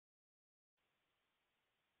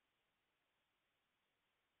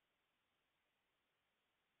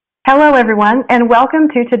Hello, everyone, and welcome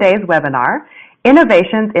to today's webinar,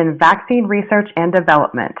 Innovations in Vaccine Research and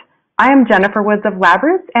Development. I am Jennifer Woods of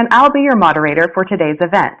LabRoots, and I'll be your moderator for today's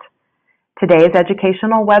event. Today's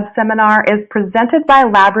educational web seminar is presented by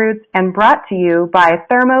LabRoots and brought to you by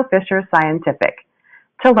Thermo Fisher Scientific.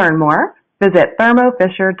 To learn more, visit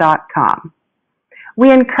thermofisher.com.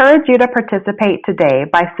 We encourage you to participate today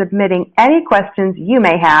by submitting any questions you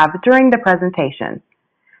may have during the presentation.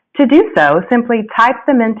 To do so, simply type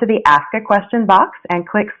them into the Ask a Question box and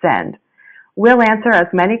click Send. We'll answer as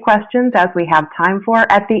many questions as we have time for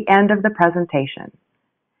at the end of the presentation.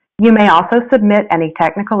 You may also submit any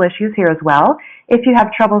technical issues here as well if you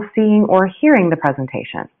have trouble seeing or hearing the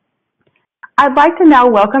presentation. I'd like to now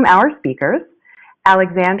welcome our speakers,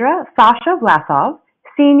 Alexandra Sasha Vlassov,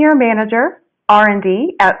 Senior Manager,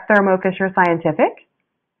 R&D at Thermo Fisher Scientific,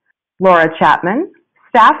 Laura Chapman,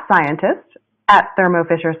 Staff Scientist at Thermo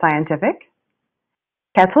Fisher Scientific,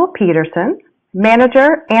 Ketil Pedersen,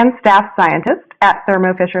 Manager and Staff Scientist at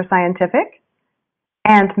Thermo Fisher Scientific,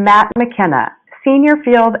 and Matt Mckenna, Senior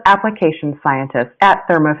Field Applications Scientist at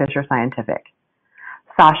Thermo Fisher Scientific.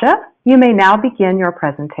 Sasha, you may now begin your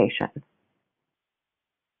presentation.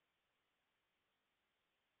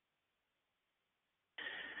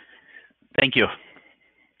 Thank you.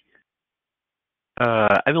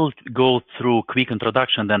 I will go through a quick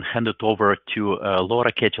introduction, then hand it over to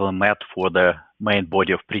Laura, Ketil, and Matt for the main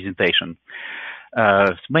body of presentation.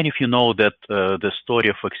 Many of you know that the story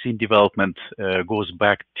of vaccine development goes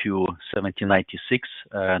back to 1796.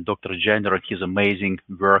 Dr. Jenner and his amazing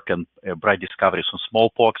work and bright discoveries on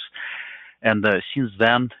smallpox. And since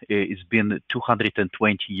then, it's been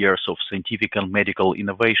 220 years of scientific and medical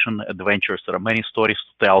innovation, adventures. There are many stories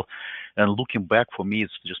to tell. And looking back, for me,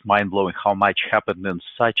 it's just mind-blowing how much happened in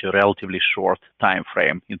such a relatively short time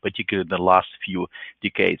frame, in particular the last few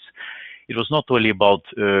decades. It was not only about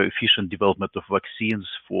efficient development of vaccines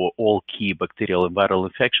for all key bacterial and viral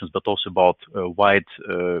infections, but also about wide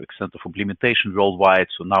extent of implementation worldwide.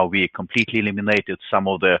 So now we completely eliminated some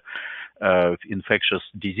of the infectious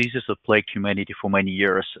diseases that plagued humanity for many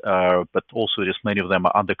years, but also just many of them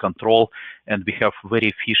are under control, and we have very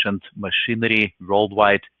efficient machinery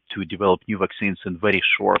worldwide to develop new vaccines in very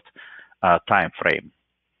short time frame.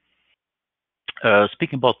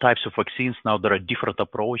 Speaking about types of vaccines, now there are different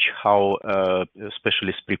approaches how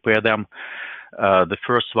specialists prepare them. The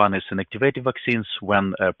first one is inactivated vaccines,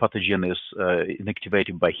 when a pathogen is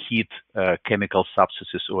inactivated by heat, chemical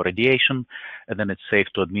substances, or radiation, and then it's safe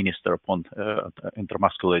to administer upon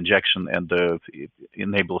intramuscular injection, and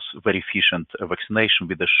enables very efficient vaccination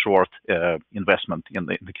with a short investment in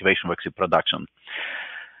the inactivation vaccine production.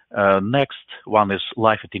 Next one is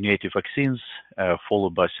live attenuated vaccines,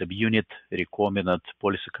 followed by subunit, recombinant,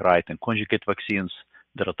 polysaccharide, and conjugate vaccines.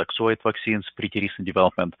 There are toxoid vaccines, pretty recent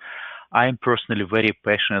development. I am personally very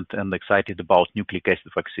passionate and excited about nucleic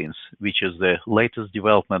acid vaccines, which is the latest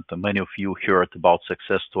development. Many of you heard about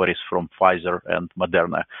success stories from Pfizer and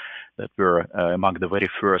Moderna that were among the very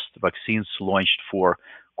first vaccines launched for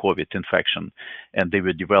COVID infection, and they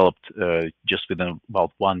were developed just within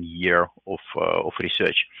about 1 year of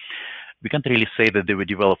research. We can't really say that they were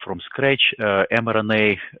developed from scratch.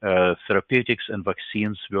 mRNA therapeutics and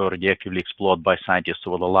vaccines were already actively explored by scientists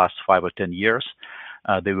over the last 5 or 10 years.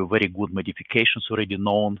 There were very good modifications already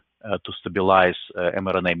known to stabilize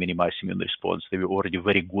mRNA, minimize immune response. There were already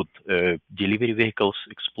very good delivery vehicles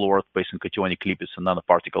explored based on cationic lipids and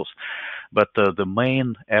nanoparticles. But the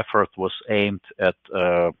main effort was aimed at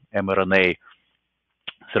mRNA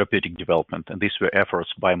therapeutic development, and these were efforts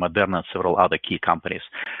by Moderna and several other key companies.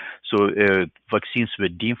 So vaccines were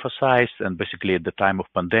de-emphasized, and basically at the time of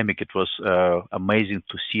pandemic, it was amazing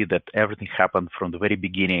to see that everything happened from the very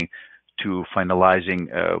beginning to finalizing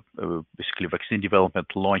basically vaccine development,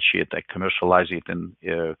 launch it, commercialize it, and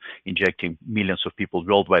injecting millions of people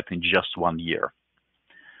worldwide in just 1 year.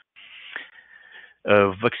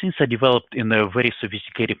 Vaccines are developed in a very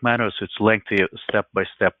sophisticated manner, so it's a lengthy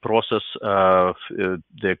step-by-step process.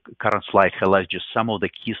 The current slide highlights just some of the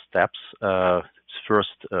key steps.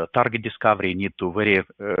 First, target discovery. You need to very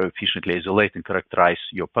efficiently isolate and characterize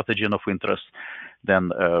your pathogen of interest.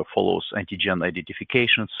 Then follows antigen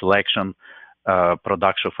identification, selection,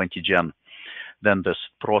 production of antigen. Then there's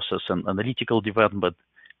process and analytical development,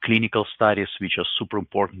 clinical studies, which are super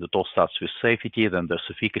important. It all starts with safety. Then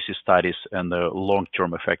there's efficacy studies and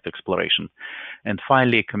long-term effect exploration. And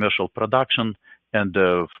finally, commercial production and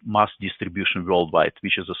mass distribution worldwide,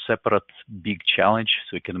 which is a separate big challenge.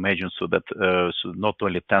 So you can imagine that so not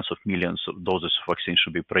only tens of millions of doses of vaccine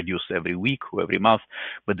should be produced every week or every month,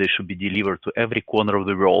 but they should be delivered to every corner of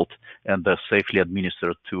the world and safely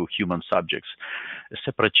administered to human subjects. A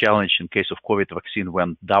separate challenge in case of COVID vaccine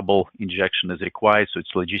when double injection is required, so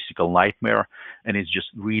it's a logistical nightmare, and it's just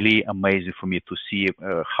really amazing for me to see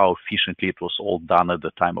how efficiently it was all done at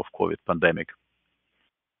the time of COVID pandemic.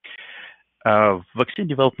 Vaccine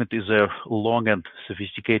development is a long and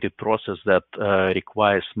sophisticated process that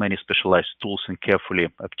requires many specialized tools and carefully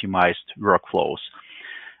optimized workflows.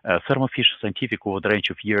 Thermo Fisher Scientific, over the range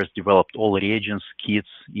of years, developed all reagents, kits,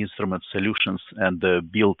 instruments, solutions, and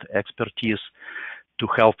built expertise to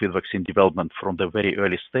help with vaccine development from the very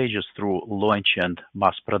early stages through launch and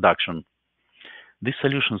mass production. These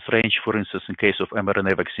solutions range, for instance, in case of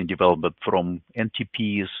mRNA vaccine development, from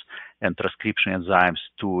NTPs and transcription enzymes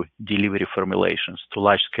to delivery formulations, to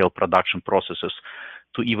large-scale production processes,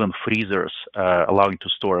 to even freezers, allowing to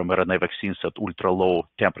store mRNA vaccines at ultra-low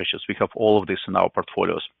temperatures. We have all of this in our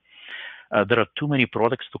portfolios. There are too many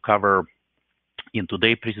products to cover in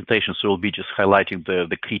today's presentation, so we'll be just highlighting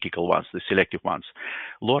the critical ones, the selective ones.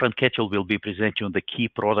 Laura and Ketil will be presenting the key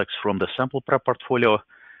products from the sample prep portfolio,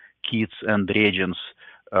 kits and reagents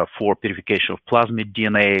for purification of plasmid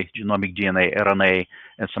DNA, genomic DNA, RNA,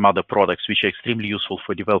 and some other products which are extremely useful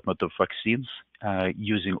for development of vaccines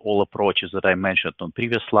using all approaches that I mentioned on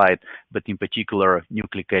previous slide, but in particular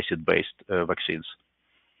nucleic acid-based vaccines.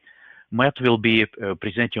 Matt will be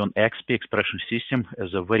presenting on XP expression system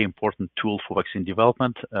as a very important tool for vaccine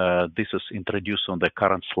development. This is introduced on the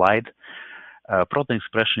current slide. Protein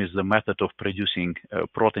expression is the method of producing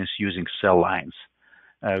proteins using cell lines.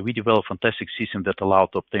 We developed a fantastic system that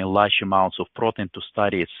allowed to obtain large amounts of protein to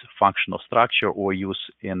study its functional structure or use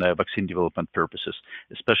in vaccine development purposes,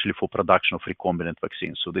 especially for production of recombinant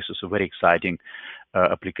vaccines. So this is a very exciting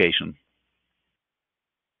application.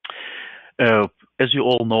 As you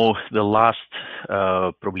all know, the last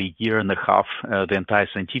probably year and a half, the entire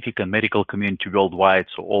scientific and medical community worldwide,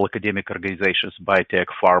 so all academic organizations, biotech,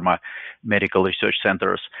 pharma, medical research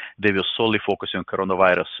centers, they were solely focusing on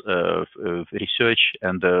coronavirus research,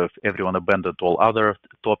 and everyone abandoned all other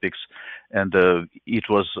topics. And it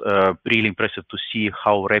was really impressive to see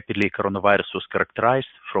how rapidly coronavirus was characterized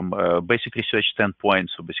from a basic research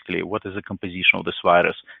standpoint. So basically, what is the composition of this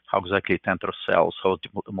virus, how exactly it enters cells, how it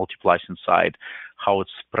multiplies inside, how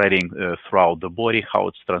it's spreading throughout the body, how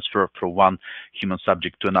it's transferred from one human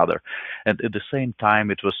subject to another. And at the same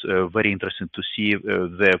time, it was very interesting to see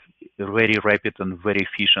the very rapid and very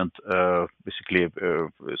efficient,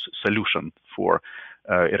 solution for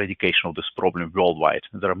eradication of this problem worldwide.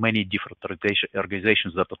 There are many different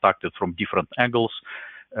organizations that attacked it from different angles,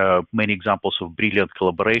 many examples of brilliant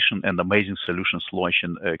collaboration and amazing solutions launched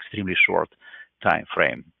in an extremely short time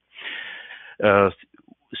frame.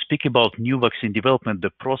 Speaking about new vaccine development, the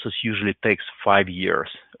process usually takes 5 years.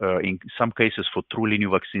 In some cases, for truly new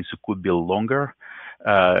vaccines, it could be longer.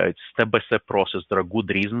 It's step-by-step process. There are good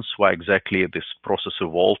reasons why exactly this process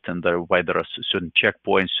evolved and why there are certain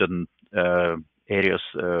checkpoints, certain areas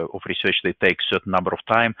of research they take certain number of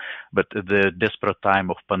time. But at the desperate time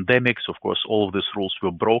of pandemics, of course, all of these rules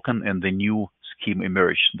were broken and the new scheme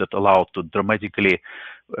emerged that allowed to dramatically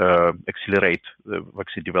accelerate the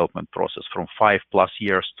vaccine development process from 5+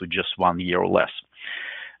 years to just 1 year or less.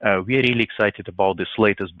 We are really excited about this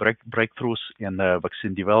latest breakthroughs in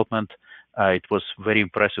vaccine development. It was very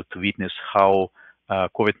impressive to witness how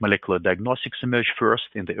COVID molecular diagnostics emerged first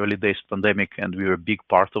in the early days of the pandemic, and we were a big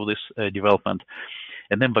part of this development.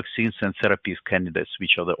 And then vaccines and therapies candidates,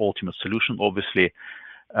 which are the ultimate solution, obviously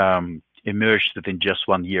emerged within just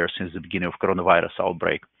 1 year since the beginning of coronavirus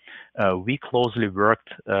outbreak. We closely worked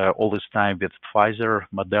all this time with Pfizer,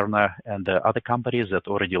 Moderna, and other companies that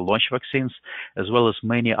already launched vaccines, as well as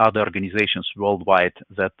many other organizations worldwide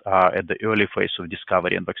that are at the early phase of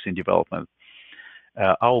discovery and vaccine development.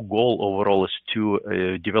 Our goal overall is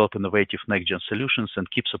to develop innovative next-gen solutions and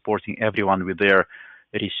keep supporting everyone with their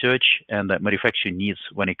research and manufacturing needs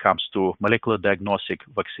when it comes to molecular diagnostic,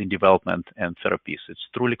 vaccine development, and therapies. It's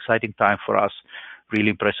a truly exciting time for us. Really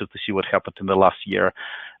impressive to see what happened in the last year.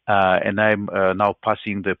 And I'm now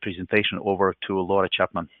passing the presentation over to Laura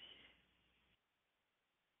Chapman.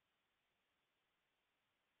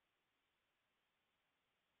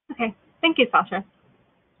 Okay, thank you, Sasha.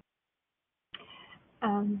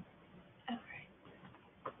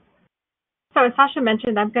 So as Sasha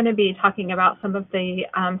mentioned, I'm going to be talking about some of the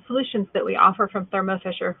solutions that we offer from Thermo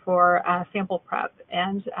Fisher for sample prep.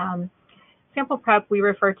 And sample prep we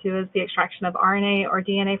refer to as the extraction of RNA or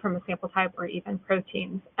DNA from a sample type or even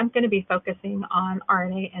proteins. I'm going to be focusing on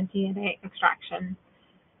RNA and DNA extraction.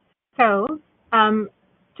 So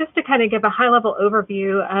just to kind of give a high-level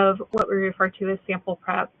overview of what we refer to as sample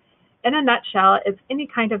prep, In a nutshell, it's any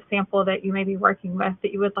kind of sample that you may be working with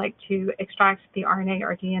that you would like to extract the RNA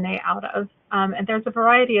or DNA out of. And there's a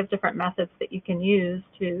variety of different methods that you can use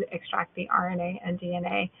to extract the RNA and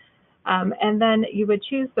DNA. And then you would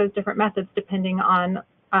choose those different methods depending on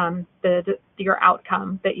your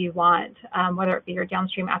outcome that you want, whether it be your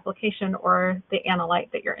downstream application or the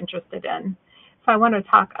analyte that you're interested in. So I want to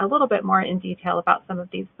talk a little bit more in detail about some of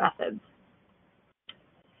these methods.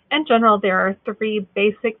 In general, there are three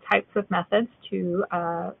basic types of methods to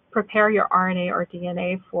prepare your RNA or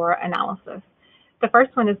DNA for analysis. The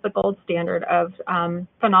first one is the gold standard of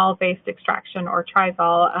phenol-based extraction, or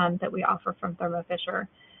trizol, that we offer from Thermo Fisher.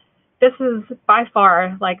 This is by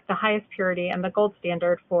far like the highest purity and the gold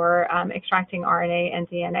standard for extracting RNA and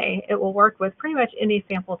DNA. It will work with pretty much any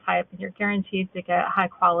sample type, and you're guaranteed to get high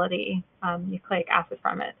quality nucleic acid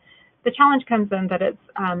from it. The challenge comes in that it's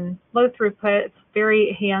low throughput, it's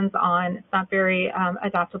very hands-on, it's not very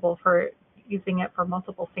adaptable for using it for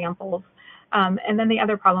multiple samples. And then the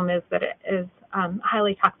other problem is that it is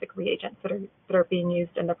highly toxic reagents that are being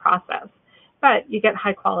used in the process. But you get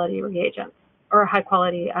high quality reagents, or high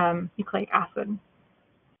quality nucleic acid.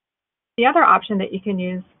 The other option that you can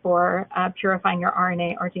use for purifying your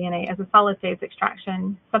RNA or DNA is a solid phase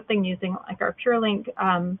extraction, something using like our PureLink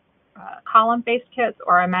column-based kits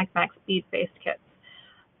or a MagMax bead-based kits.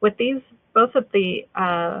 With these, both of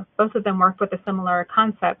them work with a similar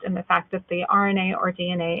concept in the fact that the RNA or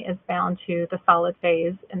DNA is bound to the solid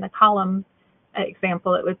phase. In the column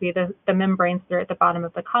example, it would be the membranes that are at the bottom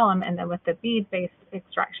of the column, and then with the bead-based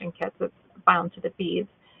extraction kits, it's bound to the beads.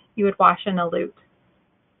 You would wash in elute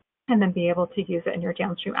and then be able to use it in your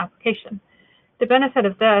downstream application. The benefit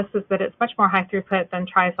of this is that it's much more high throughput than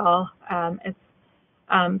trizol. It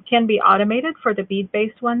can be automated for the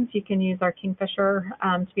bead-based ones. You can use our Kingfisher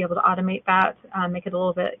to be able to automate that, make it a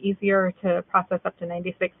little bit easier to process up to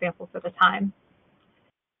 96 samples at a time.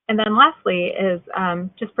 And then lastly is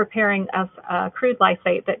just preparing a crude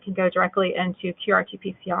lysate that can go directly into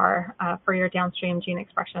qRT-PCR for your downstream gene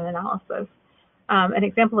expression analysis. An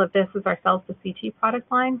example of this is our cells to CT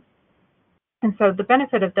product line. And so the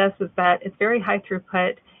benefit of this is that it's very high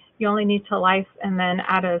throughput. You only need to lyse and then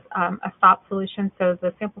add a stop solution, so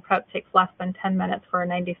the sample prep takes less than 10 minutes for a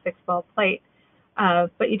 96-well plate.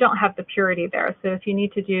 But you don't have the purity there. So if you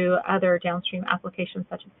need to do other downstream applications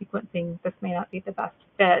such as sequencing, this may not be the best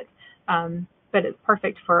fit, but it's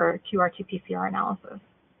perfect for qRT-PCR analysis.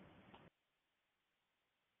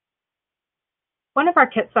 One of our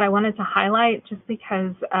kits that I wanted to highlight, just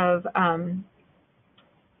because of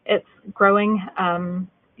its growing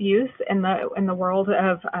use in the world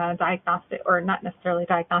of diagnostic, or not necessarily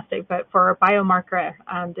diagnostic, but for biomarker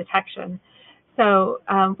detection. So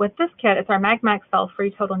with this kit, it's our MagMax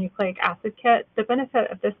cell-free total nucleic acid kit. The benefit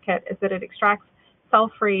of this kit is that it extracts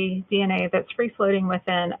cell-free DNA that's free-floating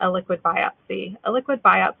within a liquid biopsy. A liquid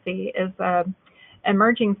biopsy is an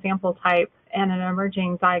emerging sample type and an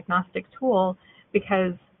emerging diagnostic tool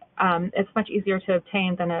because it's much easier to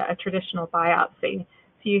obtain than a traditional biopsy.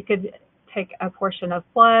 So you could take a portion of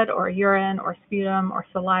blood or urine or sputum or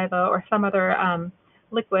saliva or some other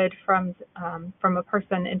liquid from a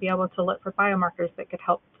person and be able to look for biomarkers that could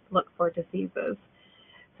help look for diseases.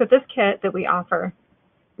 So this kit that we offer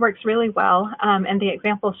works really well, and the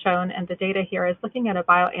example shown in the data here is looking at a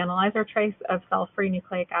bioanalyzer trace of cell-free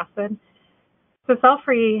nucleic acid. So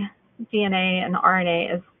cell-free DNA and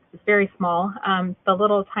RNA is very small. The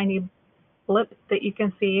little tiny blip that you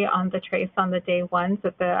can see on the trace on the day ones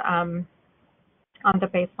at on the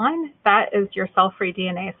baseline, that is your cell-free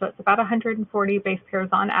DNA. So it's about 140 base pairs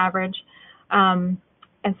on average. And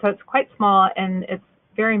so it's quite small, and it's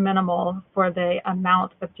very minimal for the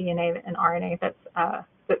amount of DNA and RNA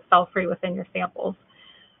that's cell-free within your samples.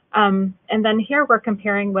 And then here we're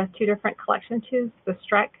comparing with two different collection tubes, the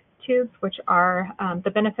Streck tubes, which are,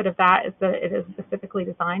 the benefit of that is that it is specifically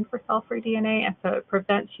designed for cell-free DNA, and so it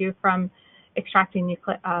prevents you from extracting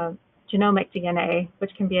genomic DNA,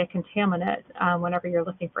 which can be a contaminant whenever you're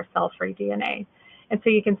looking for cell-free DNA. And so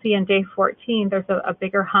you can see in day 14, there's a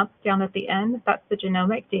bigger hump down at the end. That's the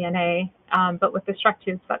genomic DNA, but with the Streck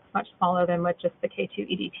tubes, that's much smaller than with just the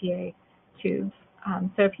K2-EDTA tubes.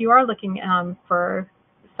 So if you are looking for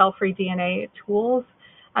cell-free DNA tools,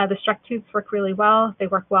 the Streck tubes work really well. They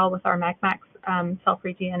work well with our MagMax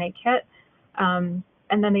cell-free DNA kit. And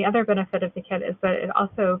then the other benefit of the kit is that it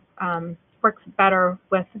also works better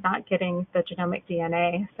with not getting the genomic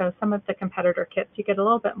DNA. So some of the competitor kits, you get a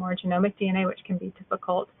little bit more genomic DNA, which can be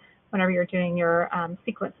difficult whenever you're doing your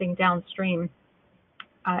sequencing downstream.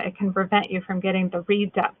 It can prevent you from getting the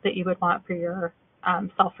read depth that you would want for your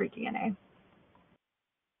cell-free DNA.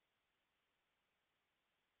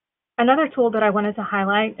 Another tool that I wanted to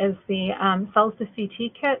highlight is the cells to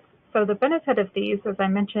CT kits. So the benefit of these, as I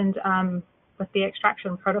mentioned with the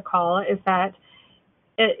extraction protocol, is that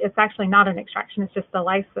it's actually not an extraction, it's just a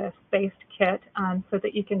lysis-based kit so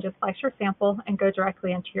that you can just lyse your sample and go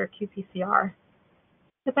directly into your qPCR.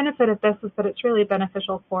 The benefit of this is that it's really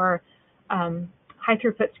beneficial for high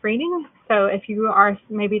throughput screening. So if you are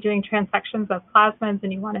maybe doing transfections of plasmids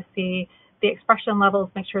and you want to see the expression levels,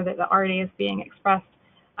 make sure that the RNA is being expressed,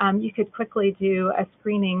 you could quickly do a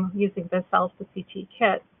screening using the cells to CT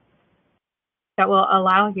kit that will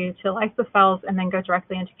allow you to lyse the cells and then go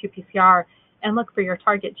directly into qPCR and look for your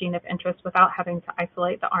target gene of interest without having to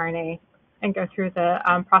isolate the RNA and go through the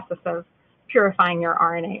process of purifying your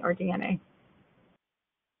RNA or DNA.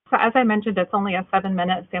 So as I mentioned, it's only a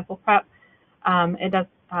 7-minute sample prep.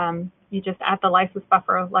 You just add the lysis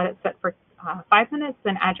buffer, let it sit for 5 minutes,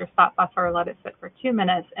 then add your stop buffer, let it sit for 2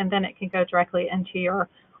 minutes, and then it can go directly into your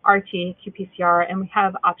RT qPCR, and we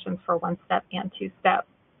have options for 1-step and 2-step.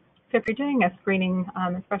 So if you're doing a screening,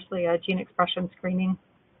 especially a gene expression screening,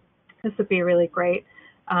 this would be really great.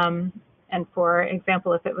 And for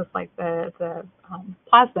example, if it was like the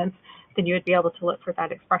plasmids, then you would be able to look for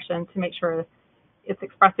that expression to make sure it's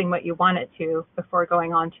expressing what you want it to before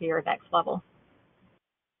going on to your next level.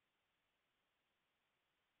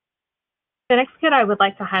 The next kit I would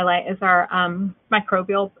like to highlight is our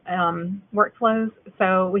microbial workflows.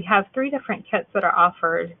 So we have 3 different kits that are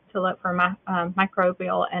offered to look for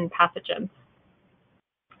microbial and pathogens.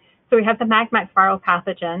 So we have the MagMax viral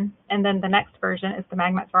pathogen, and then the next version is the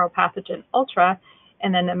MagMax viral pathogen Ultra,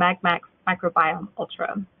 and then the MagMax microbiome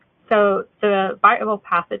Ultra. So the viral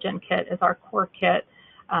pathogen kit is our core kit.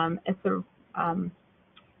 It's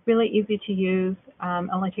really easy to use,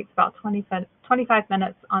 only takes about 25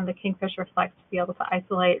 minutes on the Kingfisher Flex to be able to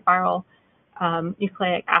isolate viral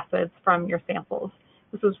nucleic acids from your samples.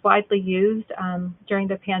 This was widely used during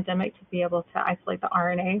the pandemic to be able to isolate the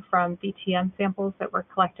RNA from DTM samples that were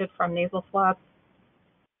collected from nasal swabs.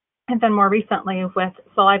 And then more recently with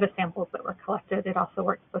saliva samples that were collected, it also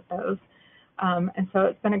works with those. And so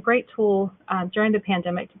it's been a great tool during the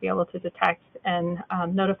pandemic to be able to detect and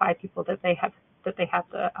notify people that they have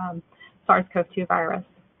the SARS-CoV-2 virus.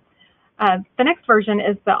 The next version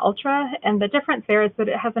is the Ultra, and the difference there is that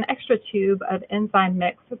it has an extra tube of enzyme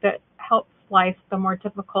mix that helps lyse the more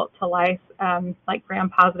difficult to lyse, like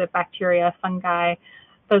gram-positive bacteria, fungi,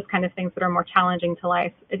 those kind of things that are more challenging to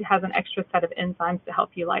lyse. It has an extra set of enzymes to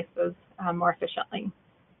help you lyse those more efficiently.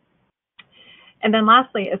 And then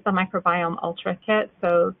lastly is the microbiome Ultra kit.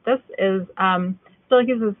 So this is still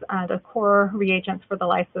uses the core reagents for the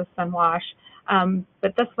lysis and wash,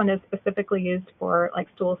 but this one is specifically used for like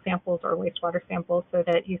stool samples or wastewater samples so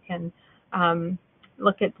that you can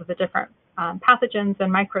look at the different pathogens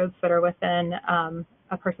and microbes that are within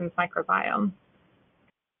a person's microbiome.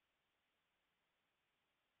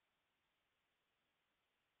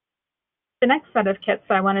 The next set of kits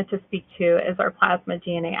I wanted to speak to is our plasmid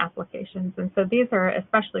DNA applications. And so these are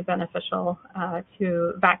especially beneficial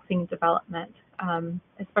to vaccine development,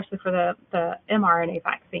 especially for the mRNA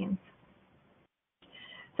vaccines.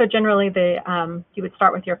 So generally, you would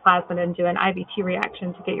start with your plasmid and do an IVT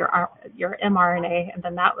reaction to get your mRNA, and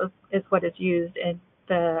then that is what is used in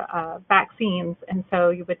the vaccines. And so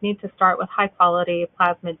you would need to start with high-quality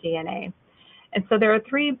plasmid DNA. And so there are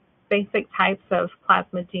 3 basic types of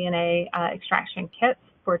plasmid DNA extraction kits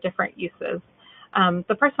for different uses.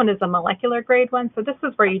 The first one is a molecular grade one. So this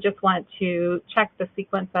is where you just want to check the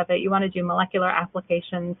sequence of it. You want to do molecular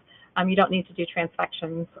applications. You don't need to do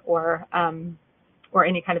transfections or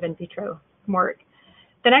any kind of in vitro work.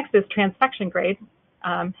 The next is transfection grade,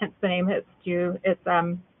 hence the name. It's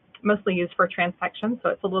mostly used for transfection, so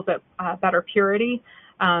it's a little bit better purity,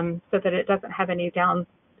 so that it doesn't have any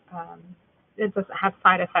it doesn't have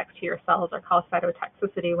side effects to your cells or cause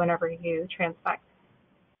cytotoxicity whenever you transfect.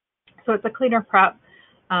 So it's a cleaner prep,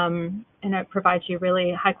 and it provides you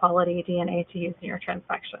really high quality DNA to use in your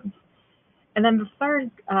transfections. And then the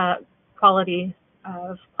third quality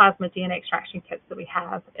of plasmid DNA extraction kits that we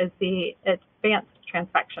have is the advanced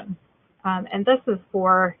transfection. And this is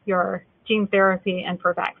for your gene therapy and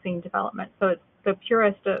for vaccine development. So it's the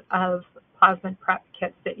purest of plasmid prep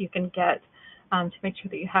kits that you can get to make sure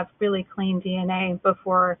that you have really clean DNA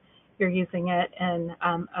before you're using it in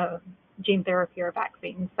a gene therapy or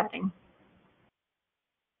vaccine setting.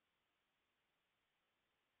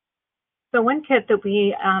 So one kit that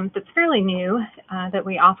that's fairly new that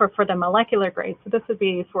we offer for the molecular grade, so this would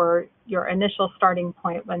be for your initial starting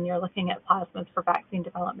point when you're looking at plasmids for vaccine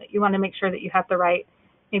development. You want to make sure that you have the right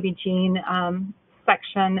maybe gene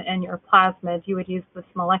section in your plasmid. You would use this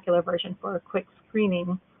molecular version for a quick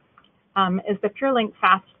screening. is the PureLink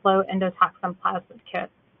Fast Flow Endotoxin Plasmid Kit.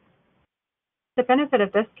 The benefit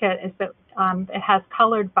of this kit is that it has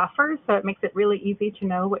colored buffers, so it makes it really easy to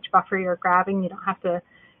know which buffer you're grabbing. You don't have to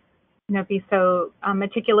be so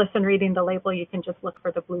meticulous in reading the label. You can just look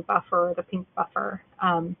for the blue buffer or the pink buffer,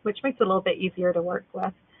 which makes it a little bit easier to work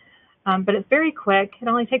with. But it's very quick. It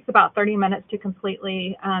only takes about 30 minutes to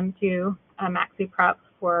completely do a maxi prep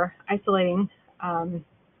for isolating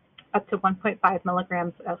up to 1.5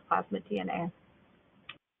 milligrams of plasmid DNA.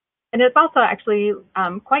 And it's also actually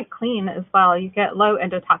quite clean as well. You get low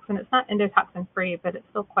endotoxin. It's not endotoxin free, but it's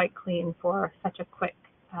still quite clean for such a quick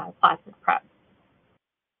plasmid prep.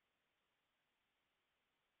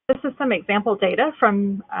 This is some example data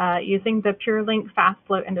from using the PureLink Fast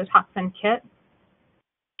Flow Endotoxin Kit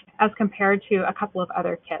as compared to a couple of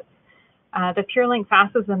other kits. The PureLink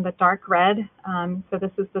Fast is in the dark red, so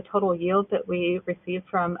this is the total yield that we received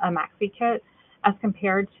from a maxi kit as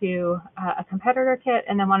compared to a competitor kit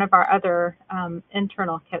and then one of our other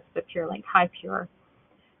internal kits, the PureLink High Pure.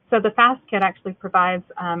 So the Fast kit actually provides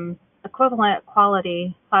equivalent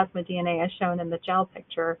quality plasmid DNA as shown in the gel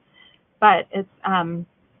picture, but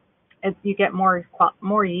you get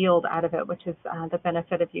more yield out of it, which is the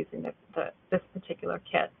benefit of using this particular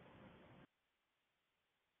kit.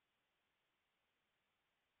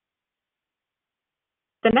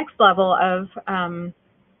 The next level of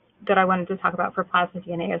that I wanted to talk about for plasmid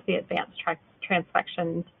DNA is the advanced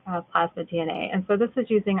transfection plasmid DNA. And so this is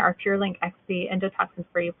using our PureLink XP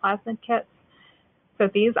endotoxin-free plasmid kits. So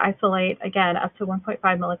these isolate, again, up to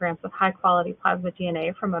 1.5 milligrams of high-quality plasmid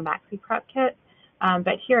DNA from a maxi prep kit.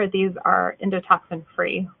 But here, these are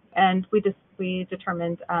endotoxin-free. And we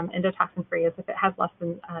determined endotoxin-free is if it has less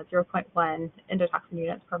than 0.1 endotoxin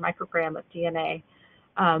units per microgram of DNA.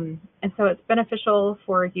 And so it's beneficial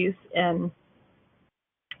for use in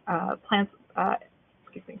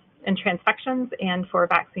in transfections and for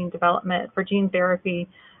vaccine development, for gene therapy.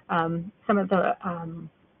 Some of the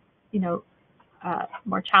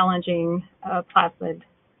more challenging plasmid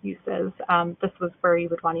uses. This was where you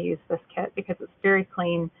would want to use this kit because it's very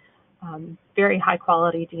clean, very high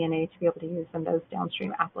quality DNA to be able to use in those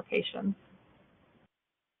downstream applications.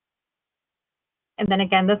 And then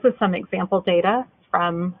again, this is some example data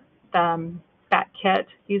from that kit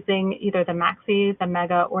using either the Maxi, the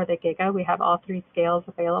Mega, or the Giga. We have all three scales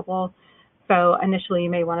available. So initially you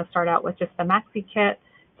may want to start out with just the Maxi kit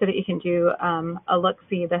so that you can do a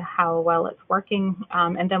look-see to how well it's working.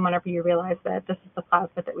 And then whenever you realize that this is the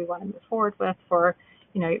plasmid that we want to move forward with for,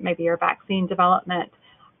 maybe your vaccine development,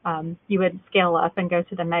 you would scale up and go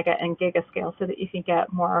to the Mega and Giga scale so that you can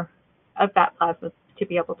get more of that plasmid to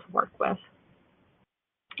be able to work with.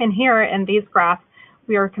 And here in these graphs,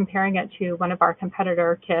 we are comparing it to one of our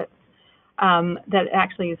competitor kits that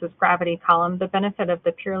actually uses gravity column. The benefit of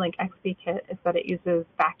the PureLink XP kit is that it uses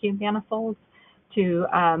vacuum manifolds to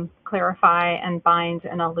clarify and bind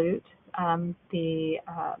and elute the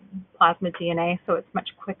plasmid DNA, so it's much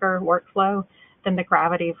quicker workflow than the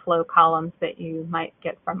gravity flow columns that you might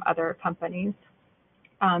get from other companies.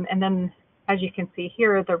 And then, as you can see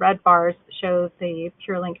here, the red bars show the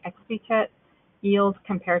PureLink XP kit yield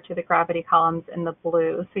compared to the gravity columns in the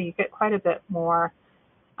blue. So you get quite a bit more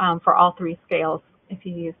for all three scales if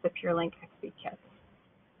you use the PureLink XP kits.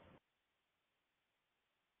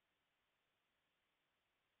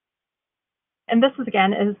 And this is,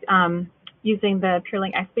 again, is using the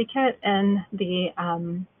PureLink XP kit and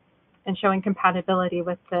showing compatibility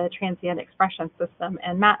with the transient expression system.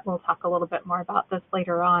 And Matt will talk a little bit more about this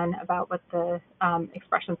later on, about what the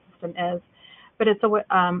expression system is. But it's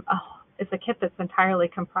a kit that's entirely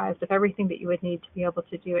comprised of everything that you would need to be able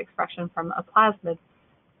to do expression from a plasmid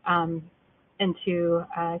into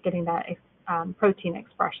getting that protein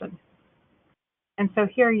expression. And so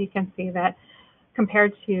here you can see that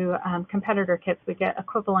compared to competitor kits, we get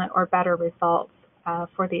equivalent or better results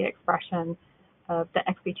for the expression of the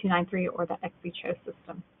XB293 or the XB-CHO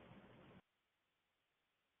system.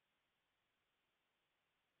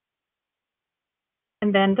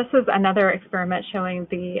 And then this is another experiment showing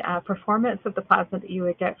the performance of the plasmid that you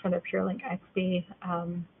would get from the PureLink XP,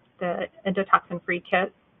 the endotoxin-free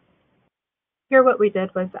kit. Here what we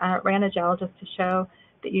did was ran a gel just to show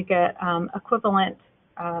that you get equivalent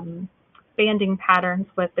banding patterns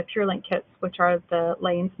with the PureLink kits, which are the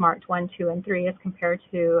lanes marked 1, 2, and 3, as compared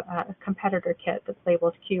to a competitor kit that's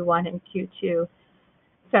labeled Q1 and Q2.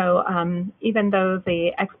 So even though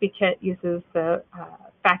the XP kit uses the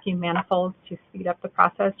vacuum manifolds to speed up the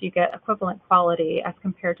process, you get equivalent quality as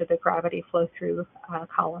compared to the gravity flow-through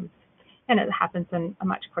columns. And it happens in a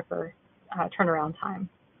much quicker turnaround time.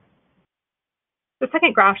 The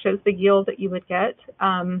second graph shows the yield that you would get,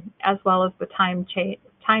 as well as the time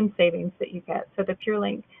savings that you get. So the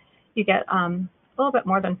PureLink, you get a little bit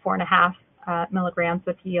more than 4.5 milligrams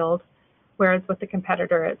of yield, whereas with the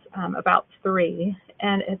competitor it's about 3,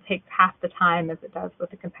 and it takes half the time as it does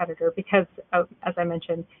with the competitor because, as I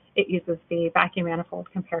mentioned, it uses the vacuum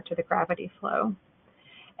manifold compared to the gravity flow.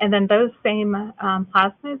 And then those same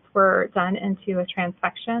plasmids were done into a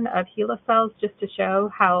transfection of HeLa cells just to show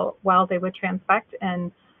how well they would transfect,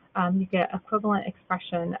 and you get equivalent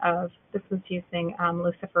expression of, this was using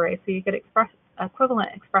luciferase, so you get equivalent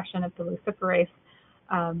expression of the luciferase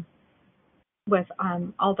with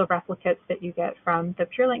all the replicates that you get from the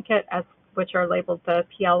PureLink kit, which are labeled the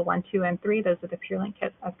PL1, 2, and 3. Those are the PureLink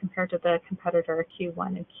kits as compared to the competitor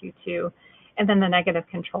Q1 and Q2. And then the negative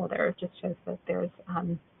control there just shows that there's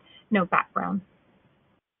no background.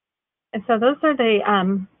 And so those are the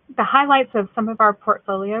highlights of some of our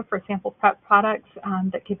portfolio for sample prep products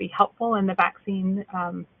that could be helpful in the vaccine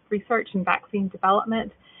research and vaccine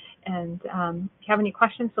development. And if you have any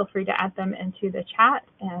questions, feel free to add them into the chat.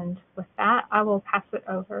 And with that, I will pass it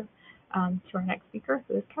over to our next speaker,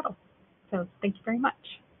 who is Ketil. So thank you very much.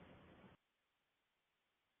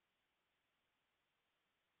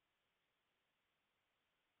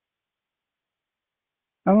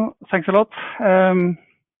 Oh, thanks a lot.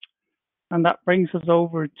 And that brings us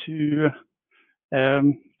over to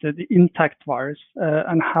the intact virus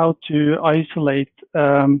and how to isolate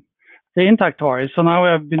the intact virus. So now we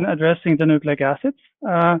have been addressing the nucleic acids,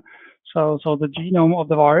 so the genome of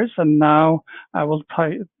the virus, and now I will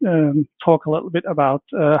talk a little bit about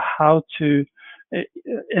how to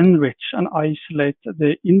enrich and isolate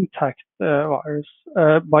the intact virus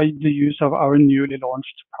by the use of our newly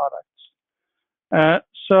launched products.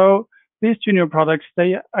 So these two new products,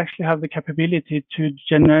 they actually have the capability to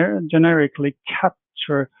generically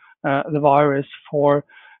capture the virus for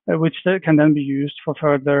which can then be used for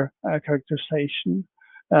further characterization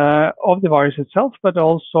of the virus itself, but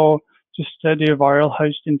also to study viral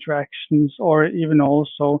host interactions, or even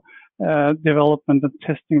also development and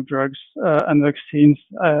testing of drugs and vaccines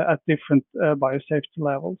at different biosafety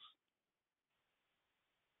levels.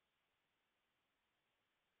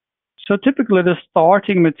 So typically the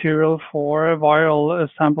starting material for a viral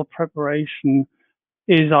sample preparation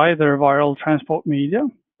is either viral transport media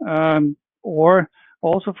or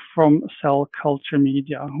also from cell culture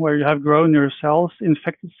media, where you have grown your cells,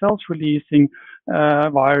 infected cells, releasing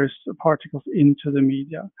virus particles into the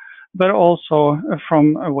media, but also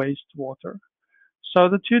from wastewater. So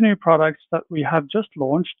the two new products that we have just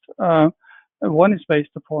launched, one is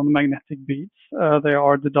based upon magnetic beads. They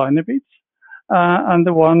are the Dynabeads. And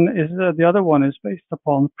the other one is based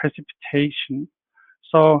upon precipitation.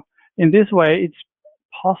 So in this way, it's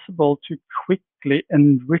possible to quickly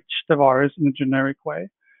enrich the virus in a generic way.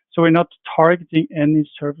 So we're not targeting any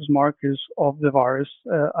surface markers of the virus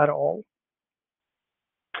at all.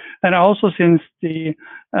 And also, since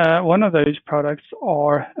one of those products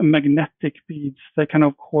are magnetic beads, they can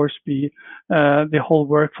of course be the whole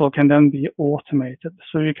workflow can then be automated.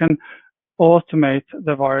 So you can automate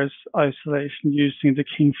the virus isolation using the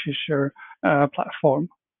Kingfisher platform.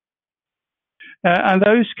 And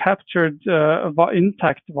those captured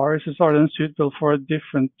intact viruses are then suitable for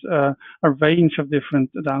a range of different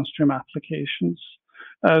downstream applications,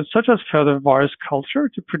 such as further virus culture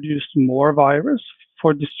to produce more virus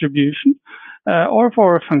for distribution, or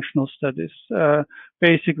for functional studies,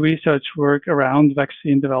 basic research work around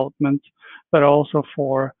vaccine development, but also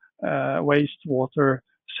for wastewater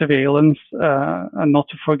surveillance, and not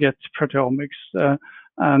to forget proteomics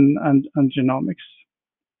and genomics.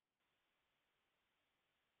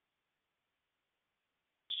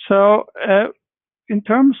 So in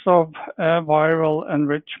terms of viral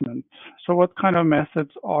enrichment, so what kind of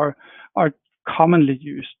methods are commonly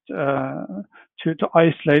used to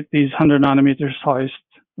isolate these 100 nanometer sized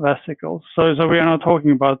vesicles? So we are not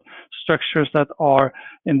talking about structures that are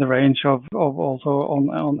in the range of also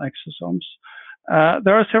on exosomes.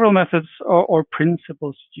 There are several methods or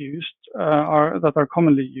principles used that are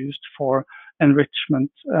commonly used for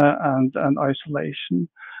enrichment and isolation,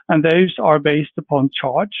 and those are based upon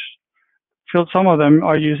charge. Some of them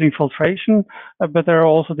are using filtration, but there are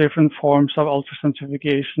also different forms of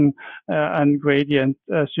ultracentrifugation and gradient,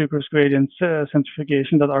 sucrose gradient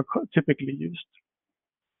centrifugation that are typically used.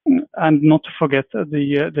 And not to forget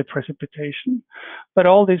the precipitation. But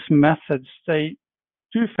all these methods, they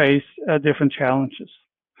do face different challenges.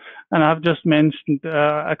 And I've just mentioned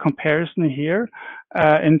a comparison here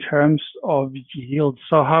in terms of yield.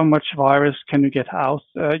 So how much virus can you get out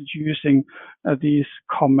using these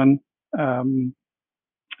common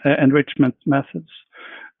enrichment methods.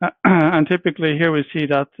 And typically here we see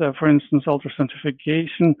that, for instance,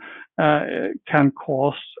 ultracentrifugation can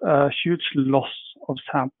cause huge loss of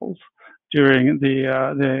samples during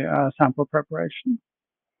the sample preparation.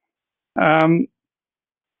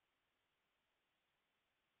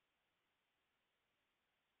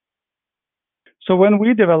 So when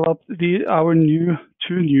we developed our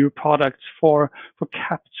two new products for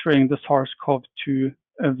capturing the SARS-CoV-2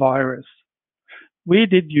 virus, we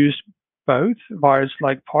did use both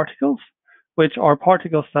virus-like particles, which are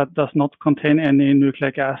particles that does not contain any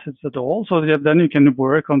nucleic acids at all. So then you can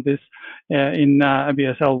work on this in a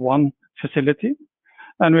BSL-1 facility.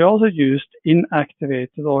 And we also used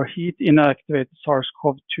inactivated or heat inactivated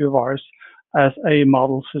SARS-CoV-2 virus as a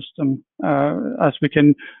model system, as we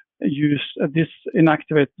can use this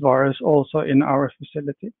inactivated virus also in our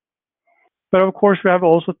facility. But of course, we have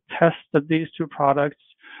also tested these two products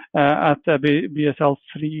at the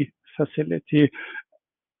BSL-3 facility,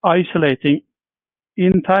 isolating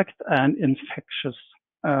intact and infectious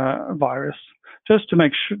virus, just to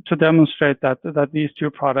make sure, to demonstrate that these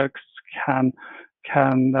two products can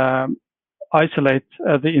isolate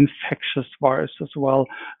the infectious virus as well,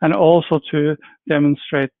 and also to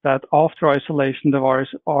demonstrate that after isolation the virus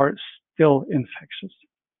are still infectious.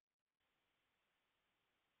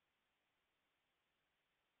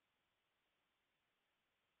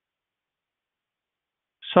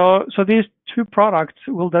 So these two products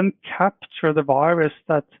will then capture the virus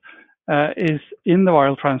that is in the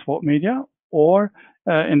viral transport media or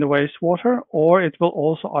in the wastewater, or it will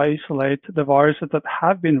also isolate the viruses that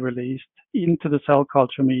have been released into the cell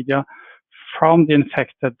culture media from the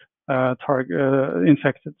infected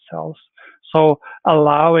infected cells. So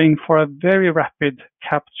allowing for a very rapid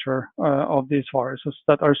capture of these viruses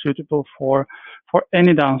that are suitable for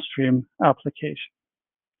any downstream application.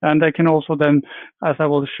 And they can also then, as I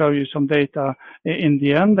will show you some data in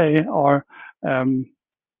the end, they are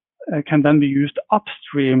can then be used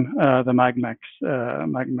upstream the MagMax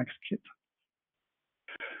kit.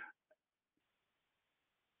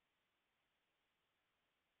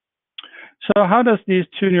 So how does these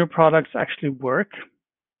two new products actually work?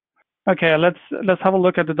 Okay, let's have a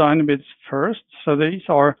look at the Dynabeads first. So these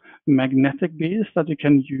are magnetic beads that you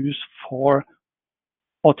can use for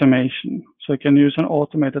automation. So you can use an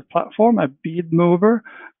automated platform, a bead mover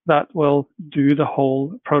that will do the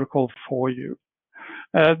whole protocol for you.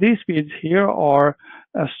 These beads here are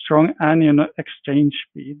strong anion exchange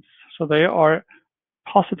beads. So they are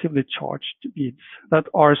positively charged beads that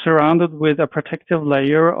are surrounded with a protective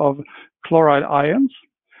layer of chloride ions.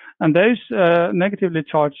 And those negatively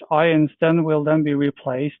charged ions will then be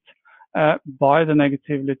replaced by the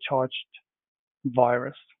negatively charged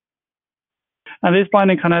virus. And this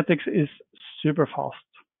binding kinetics is super fast.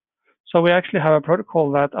 So we actually have a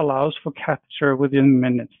protocol that allows for capture within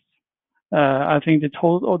minutes. I think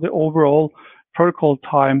the overall protocol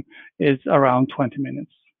time is around 20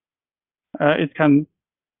 minutes. It can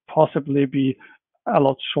possibly be a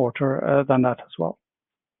lot shorter than that as well.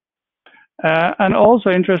 And also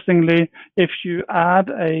interestingly, if you add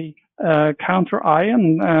a counter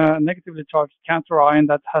ion, negatively charged counter ion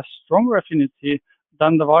that has stronger affinity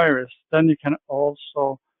than the virus, then you can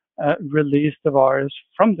also release the virus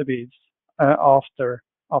from the beads after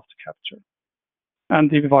capture. And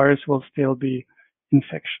the virus will still be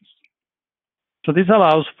infectious. So this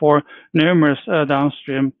allows for numerous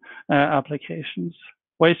downstream applications,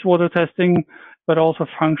 wastewater testing, but also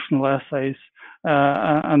functional assays,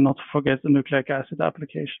 and not to forget the nucleic acid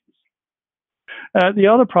applications. The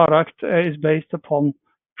other product is based upon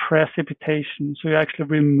precipitation. So you're actually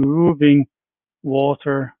removing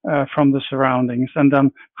water from the surroundings and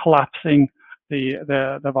then collapsing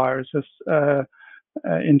the viruses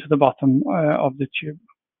into the bottom of the tube.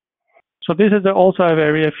 So this is also a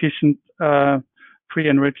very efficient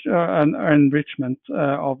enrichment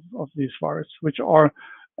of these viruses, which are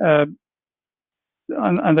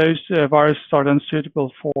and those viruses are then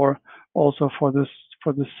suitable for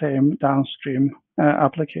the same downstream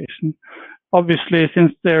application. Obviously,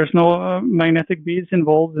 since there's no magnetic beads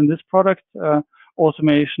involved in this product,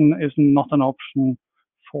 automation is not an option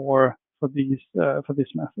for this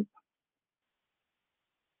method.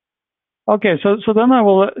 Okay, so then I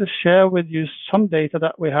will share with you some data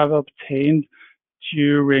that we have obtained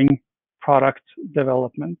during product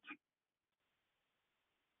development.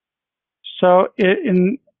 So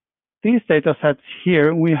in these data sets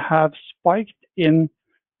here, we have spiked in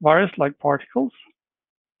virus-like particles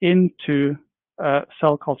into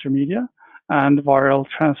cell culture media and viral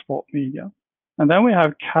transport media. And then we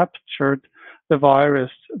have captured the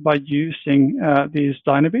virus by using these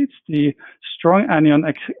dynabeads, the strong anion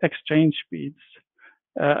exchange beads.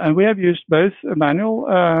 And we have used both a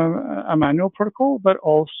manual protocol, but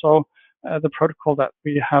also the protocol that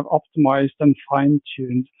we have optimized and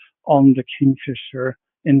fine-tuned on the Kingfisher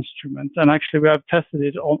instrument. And actually, we have tested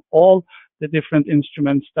it on all the different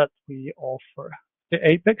instruments that we offer. The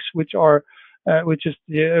Apex, which is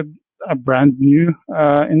a brand new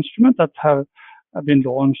instrument that have been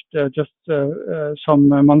launched just some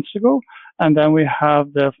months ago, and then we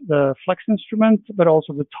have the Flex instrument, but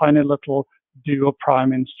also the tiny little Duo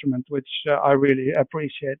Prime instrument, which I really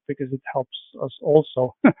appreciate because it helps us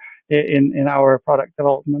also in our product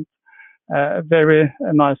development. Very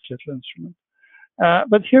nice little instrument.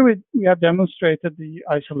 But here we have demonstrated the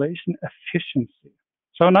isolation efficiency.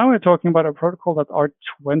 So now we're talking about a protocol that are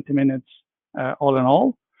 20 minutes all in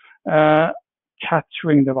all,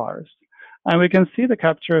 capturing the virus. And we can see the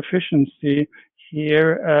capture efficiency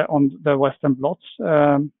here on the Western blots,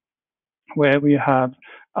 where we have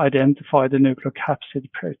identified the nucleocapsid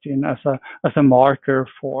protein as a marker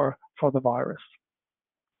for the virus.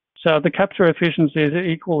 So the capture efficiency is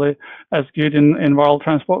equally as good in viral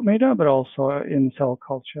transport media, but also in cell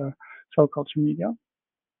culture media.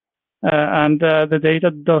 And the data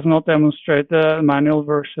does not demonstrate the manual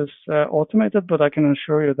versus automated, but I can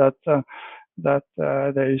assure you that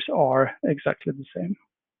these are exactly the same.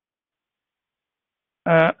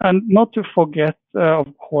 And not to forget, of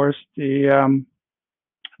course, the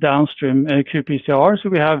downstream qPCR. So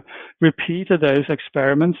we have repeated those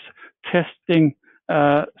experiments, testing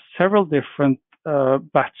several different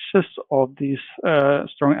batches of these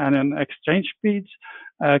strong anion exchange beads,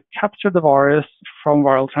 capture the virus from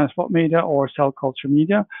viral transport media or cell culture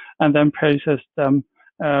media, and then process them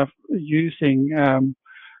using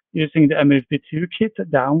the MFP2 kit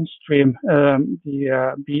downstream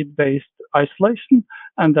the bead-based isolation,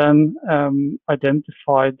 and then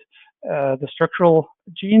identified the structural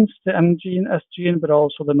genes, the N gene, S gene, but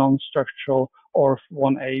also the non-structural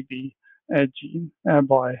ORF1ab gene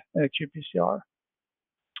by qPCR.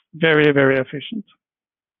 Very, very efficient.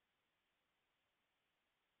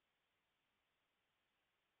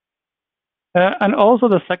 And also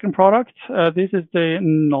the second product, this is the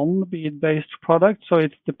non-bead-based product, so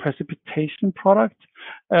it's the precipitation product,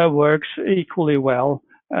 works equally well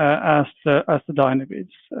as the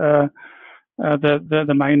dynabeads,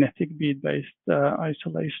 the magnetic bead-based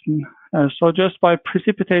isolation. So just by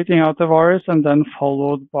precipitating out the virus and then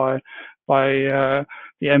followed by the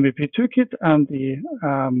MVP2 kit and the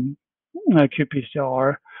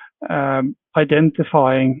qPCR,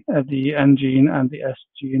 identifying the N gene and the S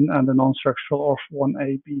gene and the non-structural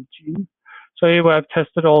ORF1ab gene. So we have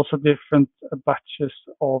tested also different batches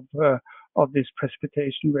of these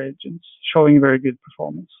precipitation reagents, showing very good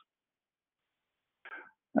performance.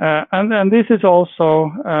 And then this is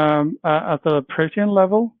also at the protein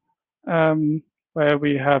level, where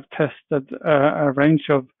we have tested a range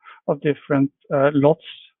of different lots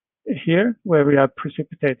here, where we have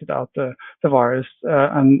precipitated out the virus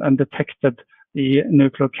and detected the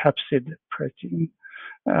nucleocapsid protein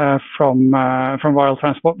from viral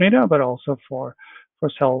transport media, but also for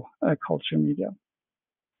cell culture media.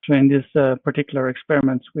 So in this particular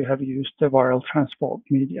experiments, we have used the viral transport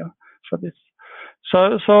media for this.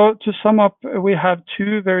 So to sum up, we have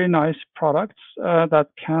two very nice products that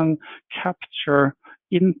can capture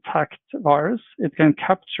intact virus. It can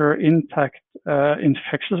capture intact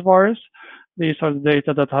infectious virus. These are the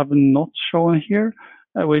data that have not shown here,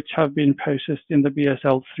 which have been processed in the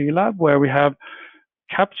BSL-3 lab, where we have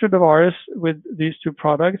captured the virus with these two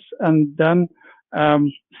products and then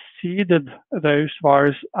seeded those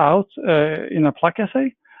virus out in a plaque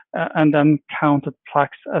assay and then counted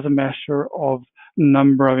plaques as a measure of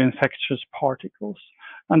number of infectious particles.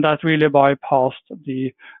 And that really bypassed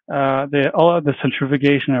the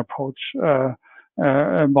centrifugation approach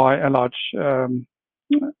by a large.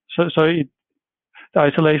 The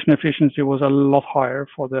isolation efficiency was a lot higher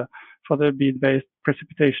for the bead-based,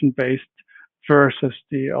 precipitation-based versus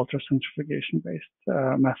the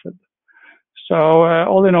ultracentrifugation-based method. So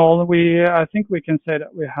all in all, I think we can say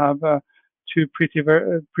that we have two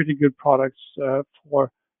pretty good products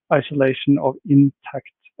for isolation of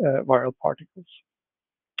intact viral particles.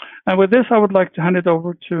 And with this, I would like to hand it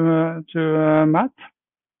over to Matt.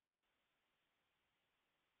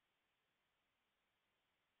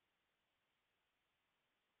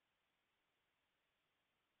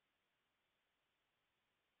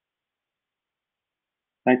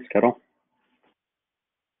 Thanks, Ketil.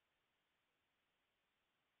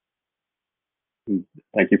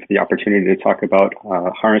 Thank you for the opportunity to talk about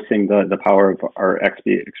harnessing the power of our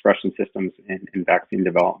XB expression systems in vaccine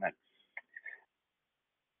development.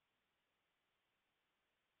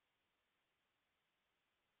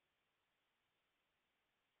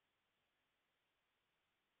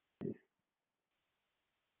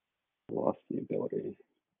 Lost the ability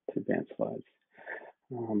to advance slides.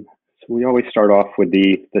 So we always start off with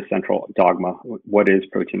the central dogma. What is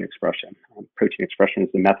protein expression? Protein expression is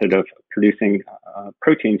the method of producing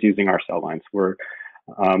proteins using our cell lines. We're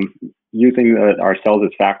using our cells as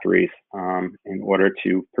factories in order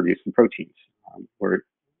to produce the proteins.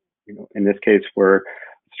 In this case, we're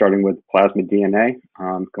starting with plasmid DNA,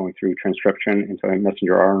 going through transcription into a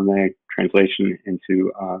messenger RNA, translation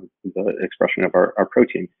into the expression of our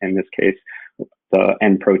protein. In this case, the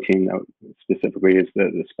end protein specifically is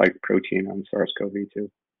the spike protein on SARS-CoV-2.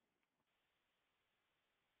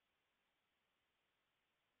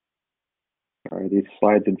 Are these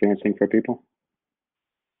slides advancing for people?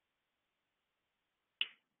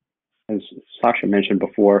 As Sasha mentioned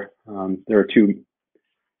before, there are two.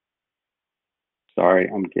 Sorry,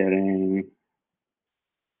 I'm getting.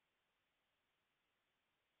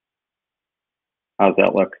 How's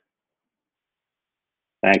that look?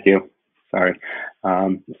 Thank you. Sorry.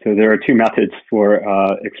 So there are two methods for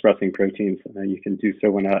expressing proteins. You can do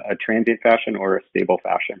so in a transient fashion or a stable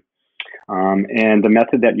fashion. And the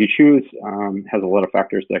method that you choose has a lot of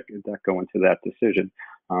factors that go into that decision.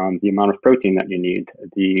 The amount of protein that you need,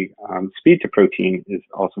 the speed to protein is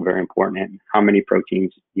also very important, and how many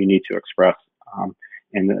proteins you need to express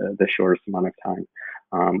in the shortest amount of time.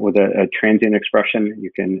 With a transient expression, you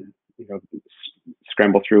can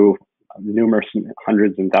scramble through numerous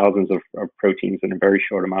hundreds and thousands of proteins in a very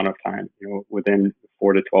short amount of time. Within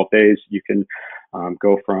 4 to 12 days, you can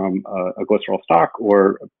go from a glycerol stock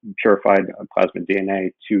or purified plasmid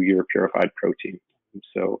DNA to your purified protein.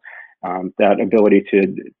 So that ability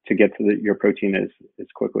to get to your protein as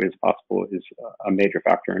quickly as possible is a major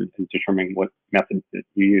factor in determining what method that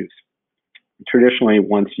you use. Traditionally,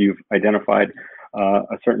 once you've identified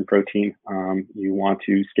a certain protein, you want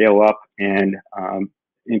to scale up and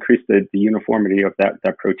increase the uniformity of that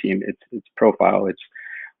protein, its profile,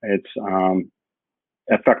 its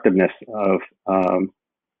effectiveness of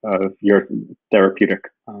your therapeutic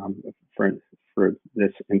for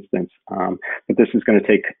this instance. But this is going to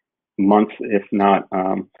take months, if not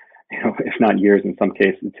years in some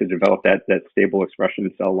cases, to develop that stable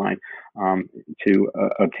expression cell line to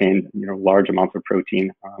obtain large amounts of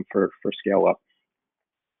protein for scale up.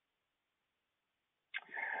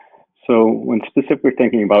 So when specifically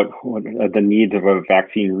thinking about the needs of a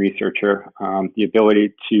vaccine researcher, the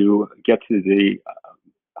ability to get to the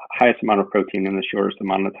highest amount of protein in the shortest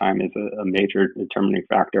amount of time is a major determining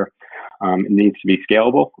factor. It needs to be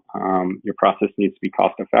scalable. Your process needs to be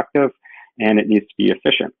cost effective, and it needs to be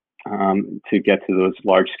efficient to get to those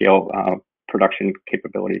large scale production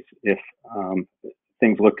capabilities. If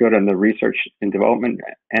things look good on the research and development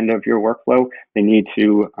end of your workflow, they need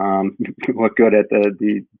to look good at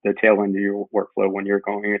the tail end of your workflow when you're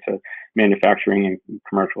going into manufacturing and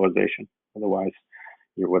commercialization. Otherwise,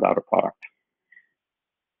 you're without a product.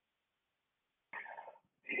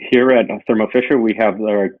 Here at Thermo Fisher, we have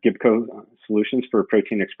our GIBCO solutions for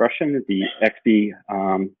protein expression, the XB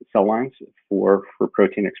cell lines for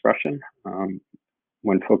protein expression.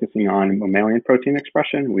 When focusing on mammalian protein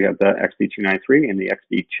expression, we have the XB293 and the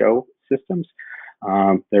XB-CHO systems.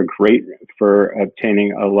 They're great for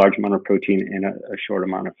obtaining a large amount of protein in a short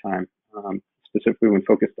amount of time. Specifically, when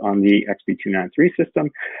focused on the XB293 system,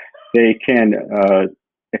 they can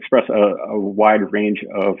express a wide range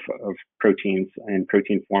of proteins and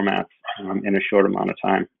protein formats in a short amount of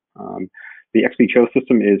time. The XB-CHO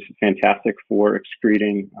system is fantastic for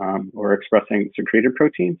excreting or expressing secreted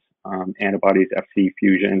proteins, antibodies, Fc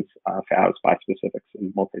fusions, Fabs, bispecifics,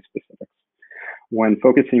 and multispecifics. When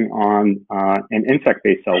focusing on an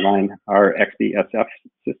insect-based cell line, our XB-SF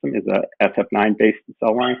system is a SF9-based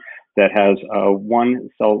cell line that has one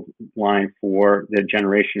cell line for the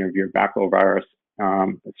generation of your baculovirus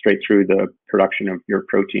straight through the production of your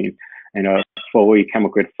protein, and a fully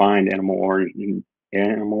chemically defined animal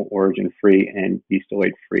origin free and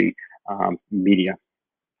bestiolate free media.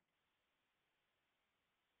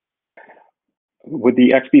 With the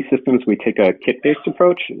XB systems, we take a kit-based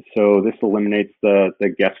approach. So this eliminates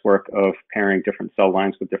the guesswork of pairing different cell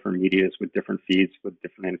lines with different medias, with different feeds, with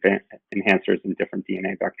different enhancers and different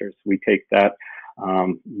DNA vectors. We take that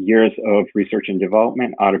years of research and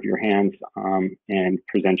development out of your hands and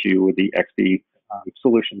present you with the XB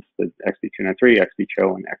solutions, the XB293,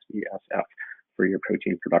 XB-CHO, and XB-SF for your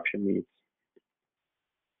protein production needs.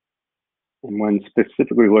 And when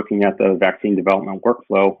specifically looking at the vaccine development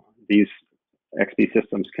workflow, these XP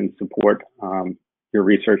systems can support your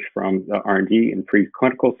research from the R&D in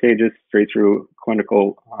preclinical stages straight through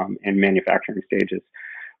clinical and manufacturing stages.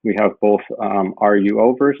 We have both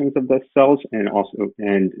RUO versions of the cells and also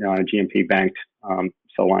GMP banked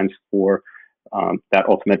cell lines for that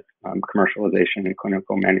ultimate commercialization and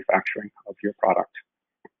clinical manufacturing of your product.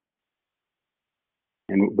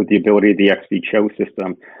 And with the ability of the XP CHO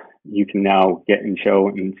system, you can now get in CHO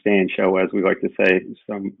and stay in CHO, as we like to say.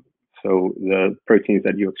 So the proteins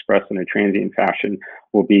that you express in a transient fashion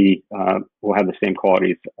will have the same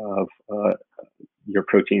qualities of your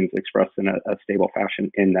proteins expressed in a stable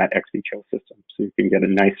fashion in that XP CHO system. So you can get a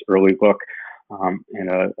nice early look and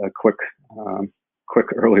a quick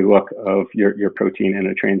early look of your protein in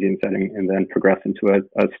a transient setting, and then progress into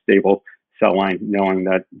a stable cell line, knowing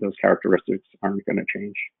that those characteristics aren't going to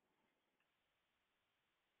change.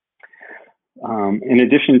 In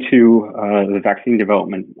addition to the vaccine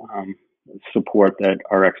development support that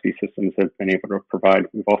our XP systems have been able to provide,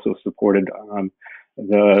 we've also supported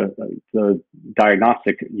the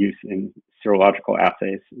diagnostic use in serological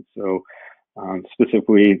assays. So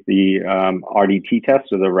specifically the RDT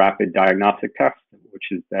test, or the rapid diagnostic test,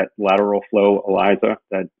 which is that lateral flow ELISA,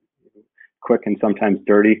 that quick and sometimes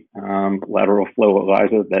dirty lateral flow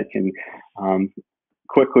ELISA that can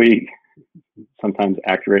quickly, sometimes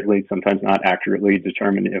accurately, sometimes not accurately,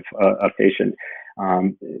 determine if a patient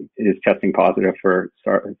is testing positive for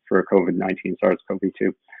COVID-19,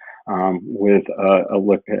 SARS-CoV-2, with a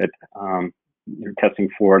look at testing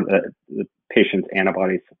for the patient's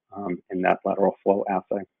antibodies in that lateral flow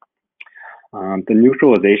assay. The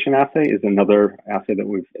neutralization assay is another assay that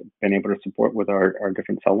we've been able to support with our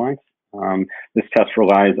different cell lines. This test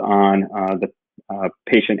relies on the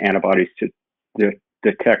patient antibodies to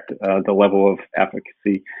detect the level of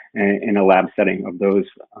efficacy in a lab setting of those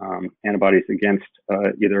antibodies against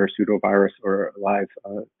either a pseudovirus or live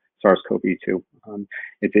SARS-CoV-2.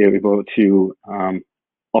 It's able to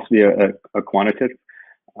also be a quantitative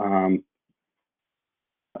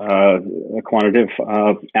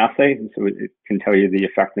assay, so it can tell you the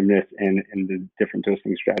effectiveness and the different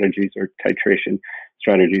dosing strategies or titration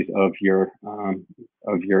strategies of your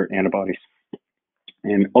antibodies.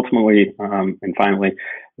 And ultimately, and finally,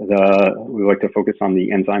 we like to focus on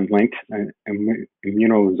the enzyme-linked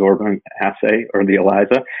immunosorbent assay, or the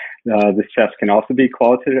ELISA. This test can also be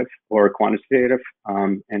qualitative or quantitative,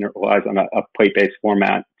 and it relies on a plate-based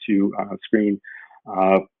format to screen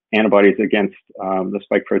antibodies against the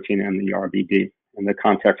spike protein and the RBD. In the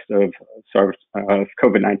context of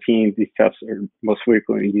COVID-19, these tests are most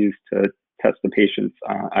frequently used to test the patient's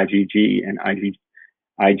IgG and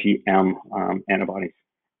IgM antibodies,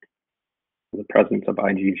 the presence of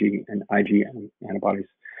IgG and IgM antibodies.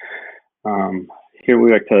 Here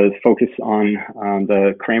we like to focus on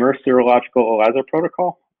the Kramer serological ELISA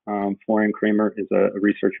protocol. Florian Kramer is a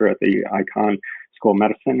researcher at the Icahn School of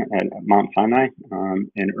Medicine at Mount Sinai,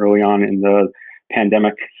 and early on in the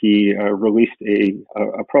pandemic, he released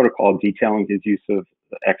a protocol detailing his use of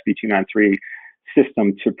the XB293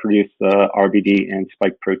 system to produce the RBD and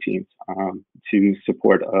spike proteins to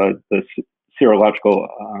support the serological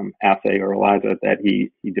assay, or ELISA, that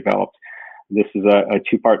he developed. This is a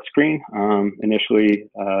two-part screen. Initially,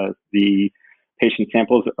 the patient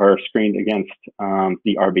samples are screened against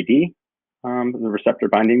the RBD, the receptor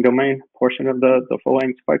binding domain portion of the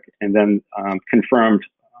full-length spike, and then confirmed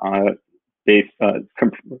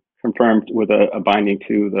confirmed with a binding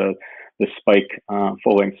to the spike,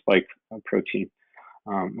 full-length spike protein.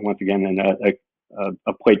 Once again, in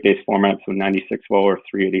a plate-based format, so 96 well or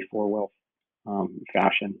 384 well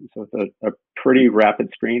fashion. So it's a pretty rapid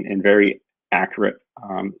screen and very accurate.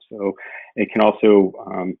 So it can also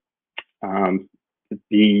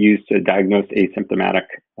be used to diagnose asymptomatic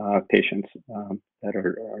patients that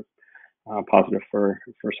are positive for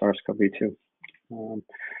SARS-CoV-2.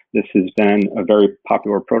 This has been a very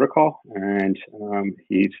popular protocol, and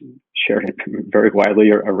he's shared it very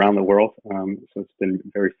widely around the world. So it's been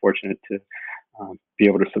very fortunate to be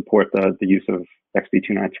able to support the use of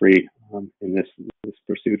XB293 in this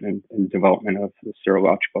pursuit and development of the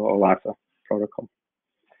serological ELISA protocol.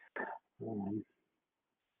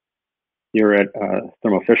 Here at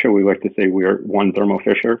Thermo Fisher, we like to say we are one Thermo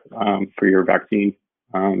Fisher for your vaccine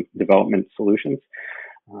development solutions.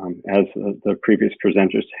 As the previous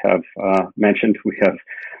presenters have mentioned, we have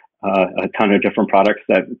a ton of different products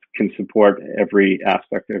that can support every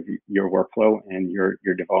aspect of your workflow and your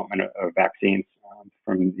development of vaccines,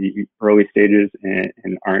 from the early stages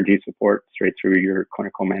in R&D support straight through your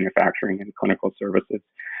clinical manufacturing and clinical services.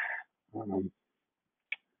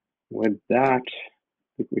 with that,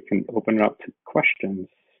 I think we can open it up to questions.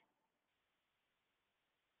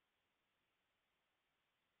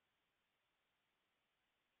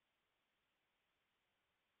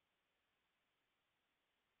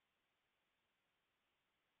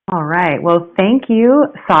 All right. Well, thank you,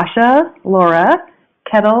 Sasha, Laura,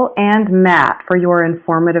 Ketil, and Matt for your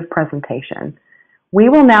informative presentation. We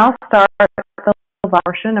will now start the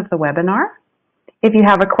portion of the webinar. If you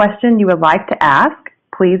have a question you would like to ask,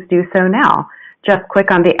 please do so now. Just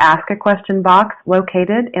click on the Ask a Question box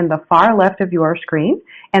located in the far left of your screen,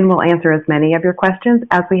 and we'll answer as many of your questions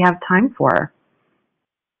as we have time for.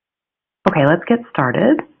 Okay, let's get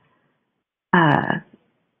started.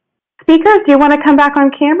 Speakers, do you want to come back on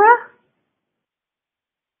camera?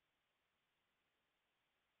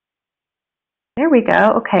 There we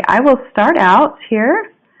go. Okay, I will start out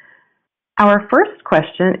here. Our first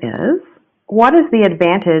question is, what is the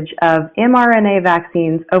advantage of mRNA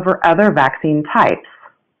vaccines over other vaccine types?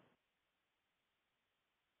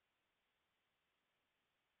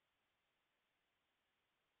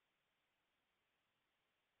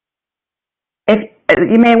 If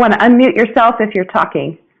you may want to unmute yourself if you're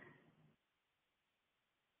talking.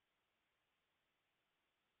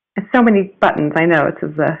 There's so many buttons, I know.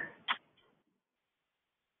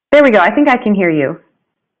 There we go. I think I can hear you.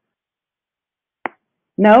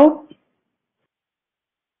 No?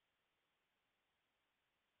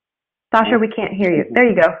 Sasha, we can't hear you. There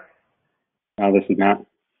you go. This is Matt.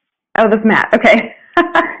 Oh, this is Matt. Okay.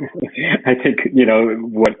 I think,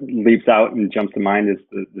 what leaps out and jumps to mind is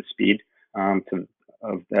the speed of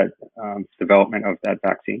that development of that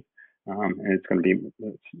vaccine. And it's going to be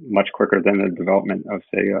much quicker than the development of,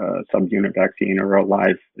 say, a subunit vaccine or a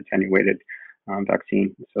live attenuated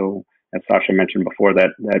vaccine. So, as Sasha mentioned before,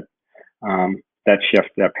 that shift,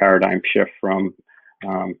 that paradigm shift from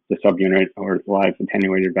the subunit or live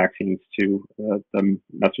attenuated vaccines to the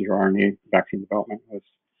messenger RNA vaccine development was,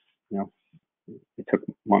 it took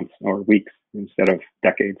months or weeks instead of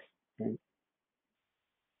decades.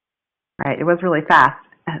 Right. It was really fast.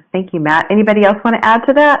 Thank you, Matt. Anybody else want to add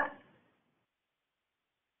to that?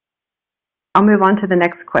 I'll move on to the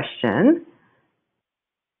next question.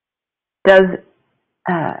 Does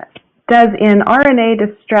in RNA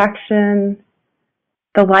distraction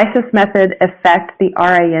the lysis method affect the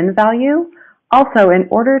RAN value? Also, in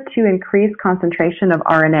order to increase concentration of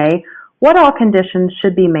RNA, what all conditions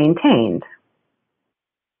should be maintained?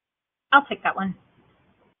 I'll take that one.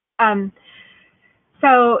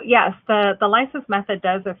 So yes, the lysis method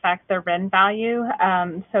does affect the REN value.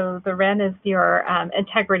 So the REN is your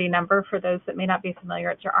integrity number. For those that may not be familiar,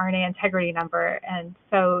 it's your RNA integrity number. And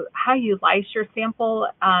so how you lyse your sample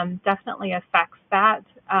definitely affects that.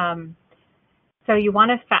 So you want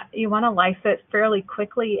to lyse it fairly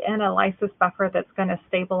quickly in a lysis buffer that's going to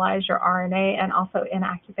stabilize your RNA and also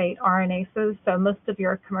inactivate RNases. So most of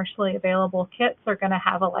your commercially available kits are going to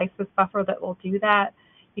have a lysis buffer that will do that.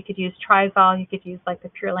 You could use Trizol, you could use like the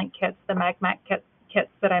PureLink kits, the MagMac kits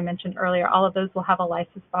that I mentioned earlier. All of those will have a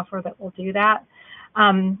lysis buffer that will do that.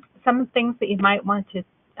 Some things that you might want to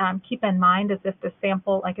keep in mind is if the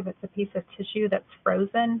sample, like if it's a piece of tissue that's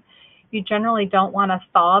frozen, you generally don't want to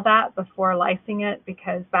thaw that before lysing it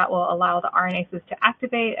because that will allow the RNases to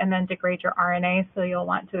activate and then degrade your RNA. So you'll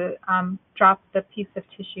want to drop the piece of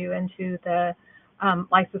tissue into the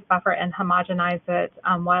lysis buffer and homogenize it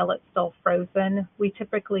while it's still frozen. We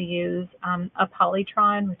typically use a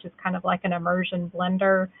Polytron, which is kind of like an immersion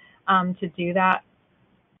blender to do that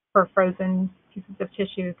for frozen pieces of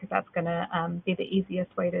tissue because that's going to be the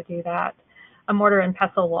easiest way to do that. A mortar and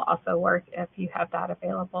pestle will also work if you have that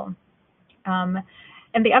available. And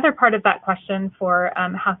the other part of that question for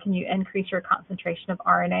how can you increase your concentration of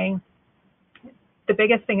RNA, the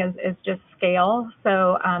biggest thing is just scale.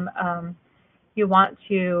 So you want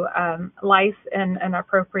to lyse in an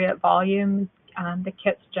appropriate volume. The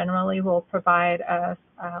kits generally will provide a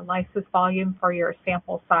lysis volume for your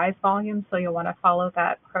sample size volume, so you'll want to follow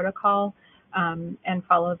that protocol and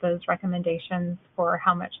follow those recommendations for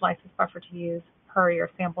how much lysis buffer to use per your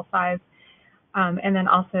sample size. And then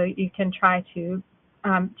also you can try to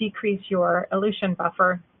decrease your elution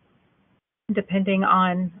buffer depending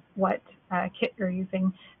on what kit you're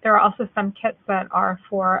using. There are also some kits that are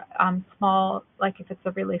for small, like if it's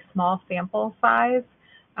a really small sample size,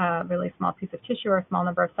 really small piece of tissue or a small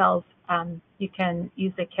number of cells, you can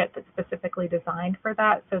use a kit that's specifically designed for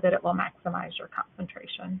that so that it will maximize your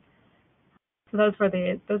concentration. So those are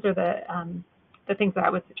the things that I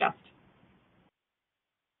would suggest.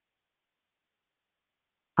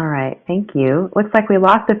 All right, thank you. Looks like we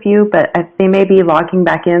lost a few, but they may be logging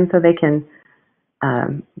back in so they can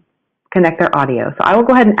connect their audio. So I will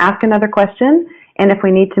go ahead and ask another question, and if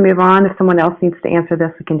we need to move on, if someone else needs to answer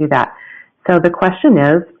this, we can do that. So the question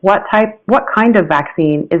is, what kind of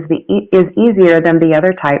vaccine is easier than the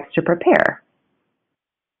other types to prepare?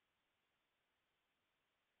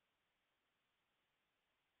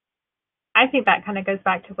 I think that kind of goes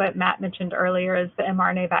back to what Matt mentioned earlier, is the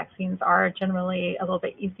mRNA vaccines are generally a little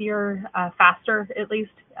bit easier, faster at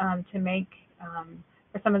least, to make.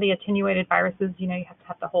 For some of the attenuated viruses, you have to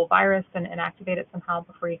have the whole virus and inactivate it somehow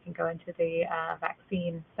before you can go into the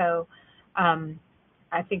vaccine. So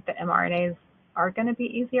I think the mRNAs are going to be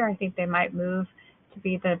easier. I think they might move to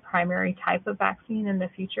be the primary type of vaccine in the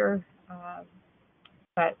future.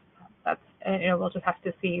 But we'll just have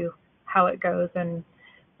to see how it goes and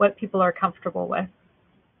what people are comfortable with.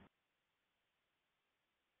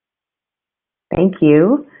 Thank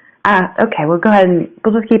you. Okay, we'll go ahead and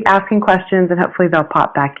we'll just keep asking questions and hopefully they'll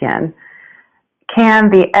pop back in. Can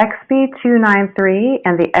the XB293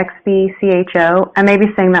 and the XBCHO, I may be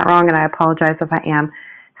saying that wrong and I apologize if I am,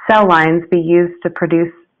 cell lines be used to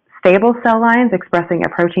produce stable cell lines expressing a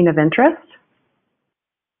protein of interest?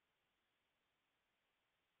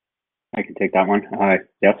 I can take that one.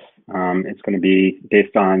 Yes, it's going to be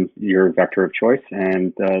based on your vector of choice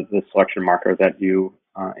and the selection marker that you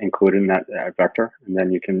include in that vector, and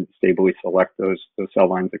then you can stably select those cell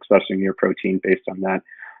lines expressing your protein based on that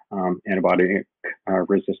antibiotic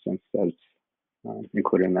resistance that's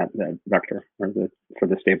included in that vector, or for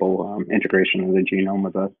the stable integration of the genome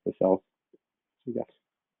of the cells. So yes.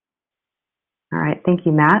 All right, thank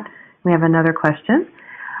you, Matt. We have another question.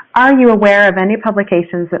 Are you aware of any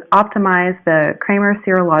publications that optimize the Kramer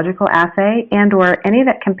serological assay and/or any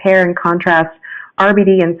that compare and contrast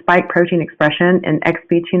RBD and spike protein expression in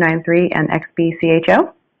XB293 and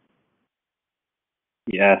XBCHO?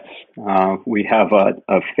 Yes, we have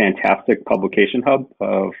a fantastic publication hub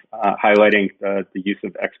of highlighting the use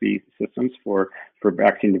of XB systems for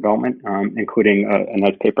vaccine development, including a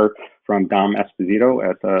nice paper from Dom Esposito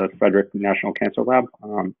at the Frederick National Cancer Lab,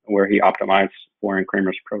 where he optimized Warren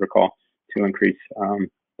Kramer's protocol to increase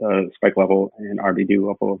the spike level and RBD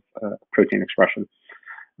level of protein expression.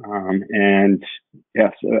 And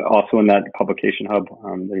yes, also in that publication hub,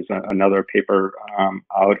 there's another paper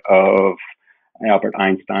out of Albert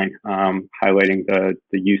Einstein highlighting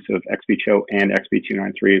the use of XBCHO and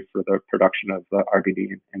XB293 for the production of the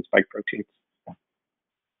RBD and spike proteins. Can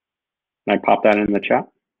I pop that in the chat?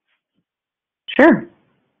 Sure.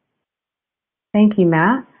 Thank you,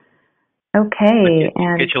 Matt. Okay.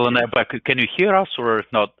 Ketil and I back. Can you hear us or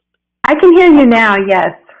not? I can hear you now,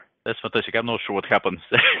 yes. That's fantastic. I'm not sure what happens.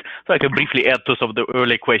 So I can briefly add to some of the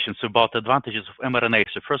early questions about advantages of mRNA.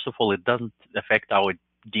 So first of all, it doesn't affect our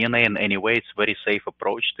DNA in any way. It's a very safe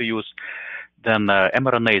approach to use. Then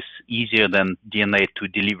mRNA is easier than DNA to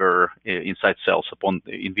deliver inside cells upon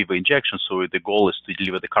in vivo injection. So the goal is to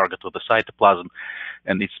deliver the cargo to the cytoplasm,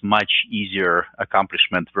 and it's much easier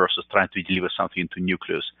accomplishment versus trying to deliver something into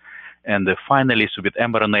nucleus. And finally, so with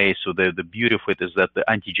mRNA, so the beauty of it is that the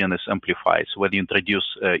antigen is amplified. So when you introduce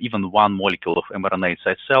even one molecule of mRNA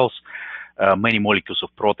inside cells, many molecules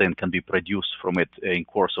of protein can be produced from it in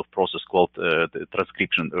course of process called the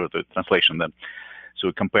transcription or the translation. Then,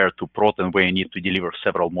 so compared to protein, where you need to deliver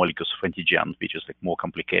several molecules of antigen, which is like more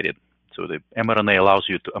complicated. So the mRNA allows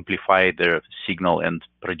you to amplify the signal and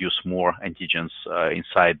produce more antigens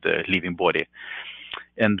inside the living body.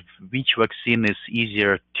 And which vaccine is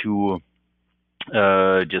easier to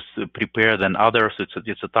just prepare than others?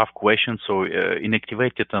 It's a tough question. So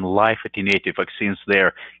inactivated and live attenuated vaccines,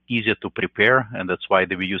 they're easier to prepare, and that's why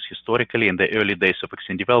they were used historically in the early days of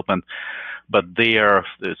vaccine development. But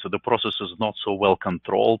so the process is not so well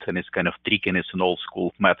controlled, and it's kind of tricky, and it's an old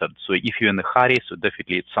school method. So if you're in a hurry, so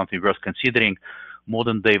definitely it's something worth considering.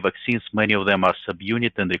 Modern day vaccines, many of them are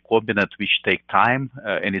subunit and recombinant, which take time,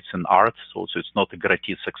 and it's an art, so it's not a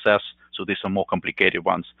guaranteed success. So these are more complicated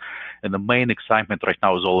ones. And the main excitement right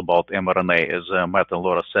now is all about mRNA, as Matt and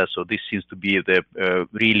Laura said. So this seems to be the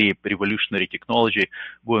really revolutionary technology,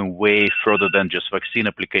 going way further than just vaccine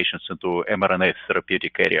applications into mRNA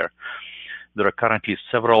therapeutic area. There are currently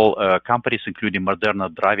several companies, including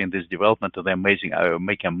Moderna, driving this development, and they're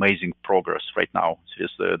making amazing progress right now.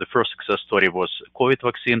 So the first success story was COVID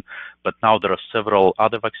vaccine, but now there are several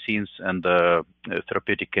other vaccines and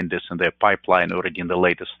therapeutic candidates in their pipeline already in the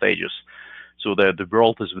later stages. So the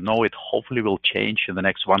world as we know it hopefully will change in the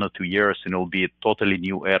next 1 or 2 years, and it will be a totally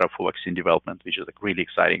new era for vaccine development, which is like really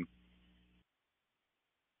exciting.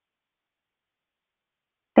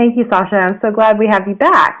 Thank you, Sasha. I'm so glad we have you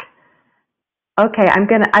back. Okay,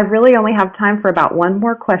 I really only have time for about one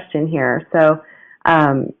more question here. So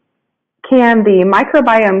Can the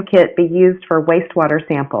microbiome kit be used for wastewater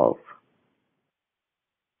samples?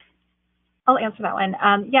 I'll answer that one.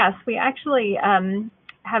 Yes, we actually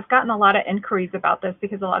have gotten a lot of inquiries about this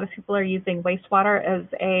because a lot of people are using wastewater as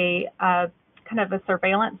a kind of a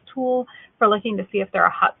surveillance tool for looking to see if there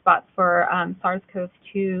are hotspots for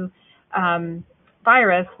SARS-CoV-2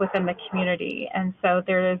 virus within the community. And so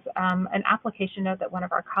there is an application note that one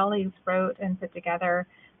of our colleagues wrote and put together,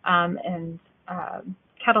 and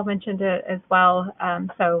Ketil mentioned it as well.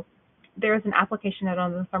 So there is an application note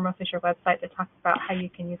on the Thermo Fisher website that talks about how you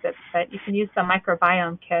can use it, but you can use the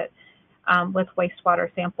microbiome kit with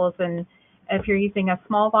wastewater samples. And if you're using a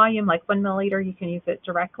small volume, like 1 milliliter, you can use it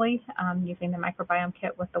directly using the microbiome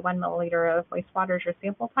kit with the 1 milliliter of wastewater as your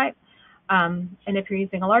sample type. And if you're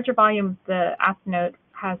using a larger volume, the app note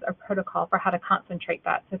has a protocol for how to concentrate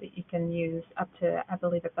that so that you can use up to, I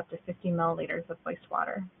believe it's up to 50 milliliters of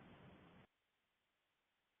wastewater.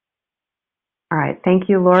 All right, thank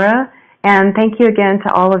you, Laura. And thank you again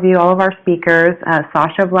to all of you, all of our speakers,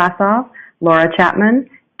 Sasha Vlassov, Laura Chapman,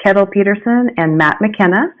 Ketil Pedersen, and Matt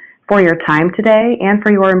Mckenna for your time today and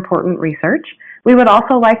for your important research. We would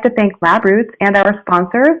also like to thank LabRoots and our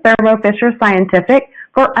sponsor, Thermo Fisher Scientific,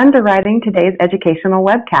 for underwriting today's educational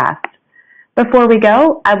webcast. Before we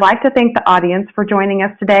go, I'd like to thank the audience for joining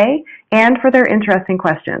us today and for their interesting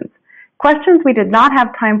questions. Questions we did not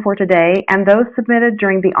have time for today and those submitted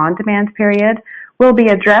during the on-demand period will be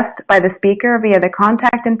addressed by the speaker via the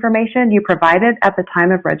contact information you provided at the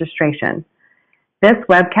time of registration. This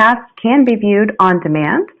webcast can be viewed on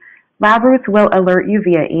demand. LabRoots will alert you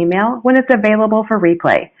via email when it's available for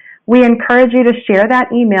replay. We encourage you to share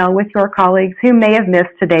that email with your colleagues who may have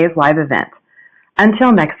missed today's live event.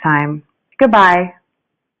 Until next time, goodbye.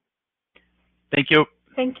 Thank you.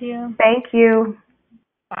 Thank you. Thank you.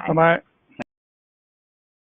 Bye. Bye-bye.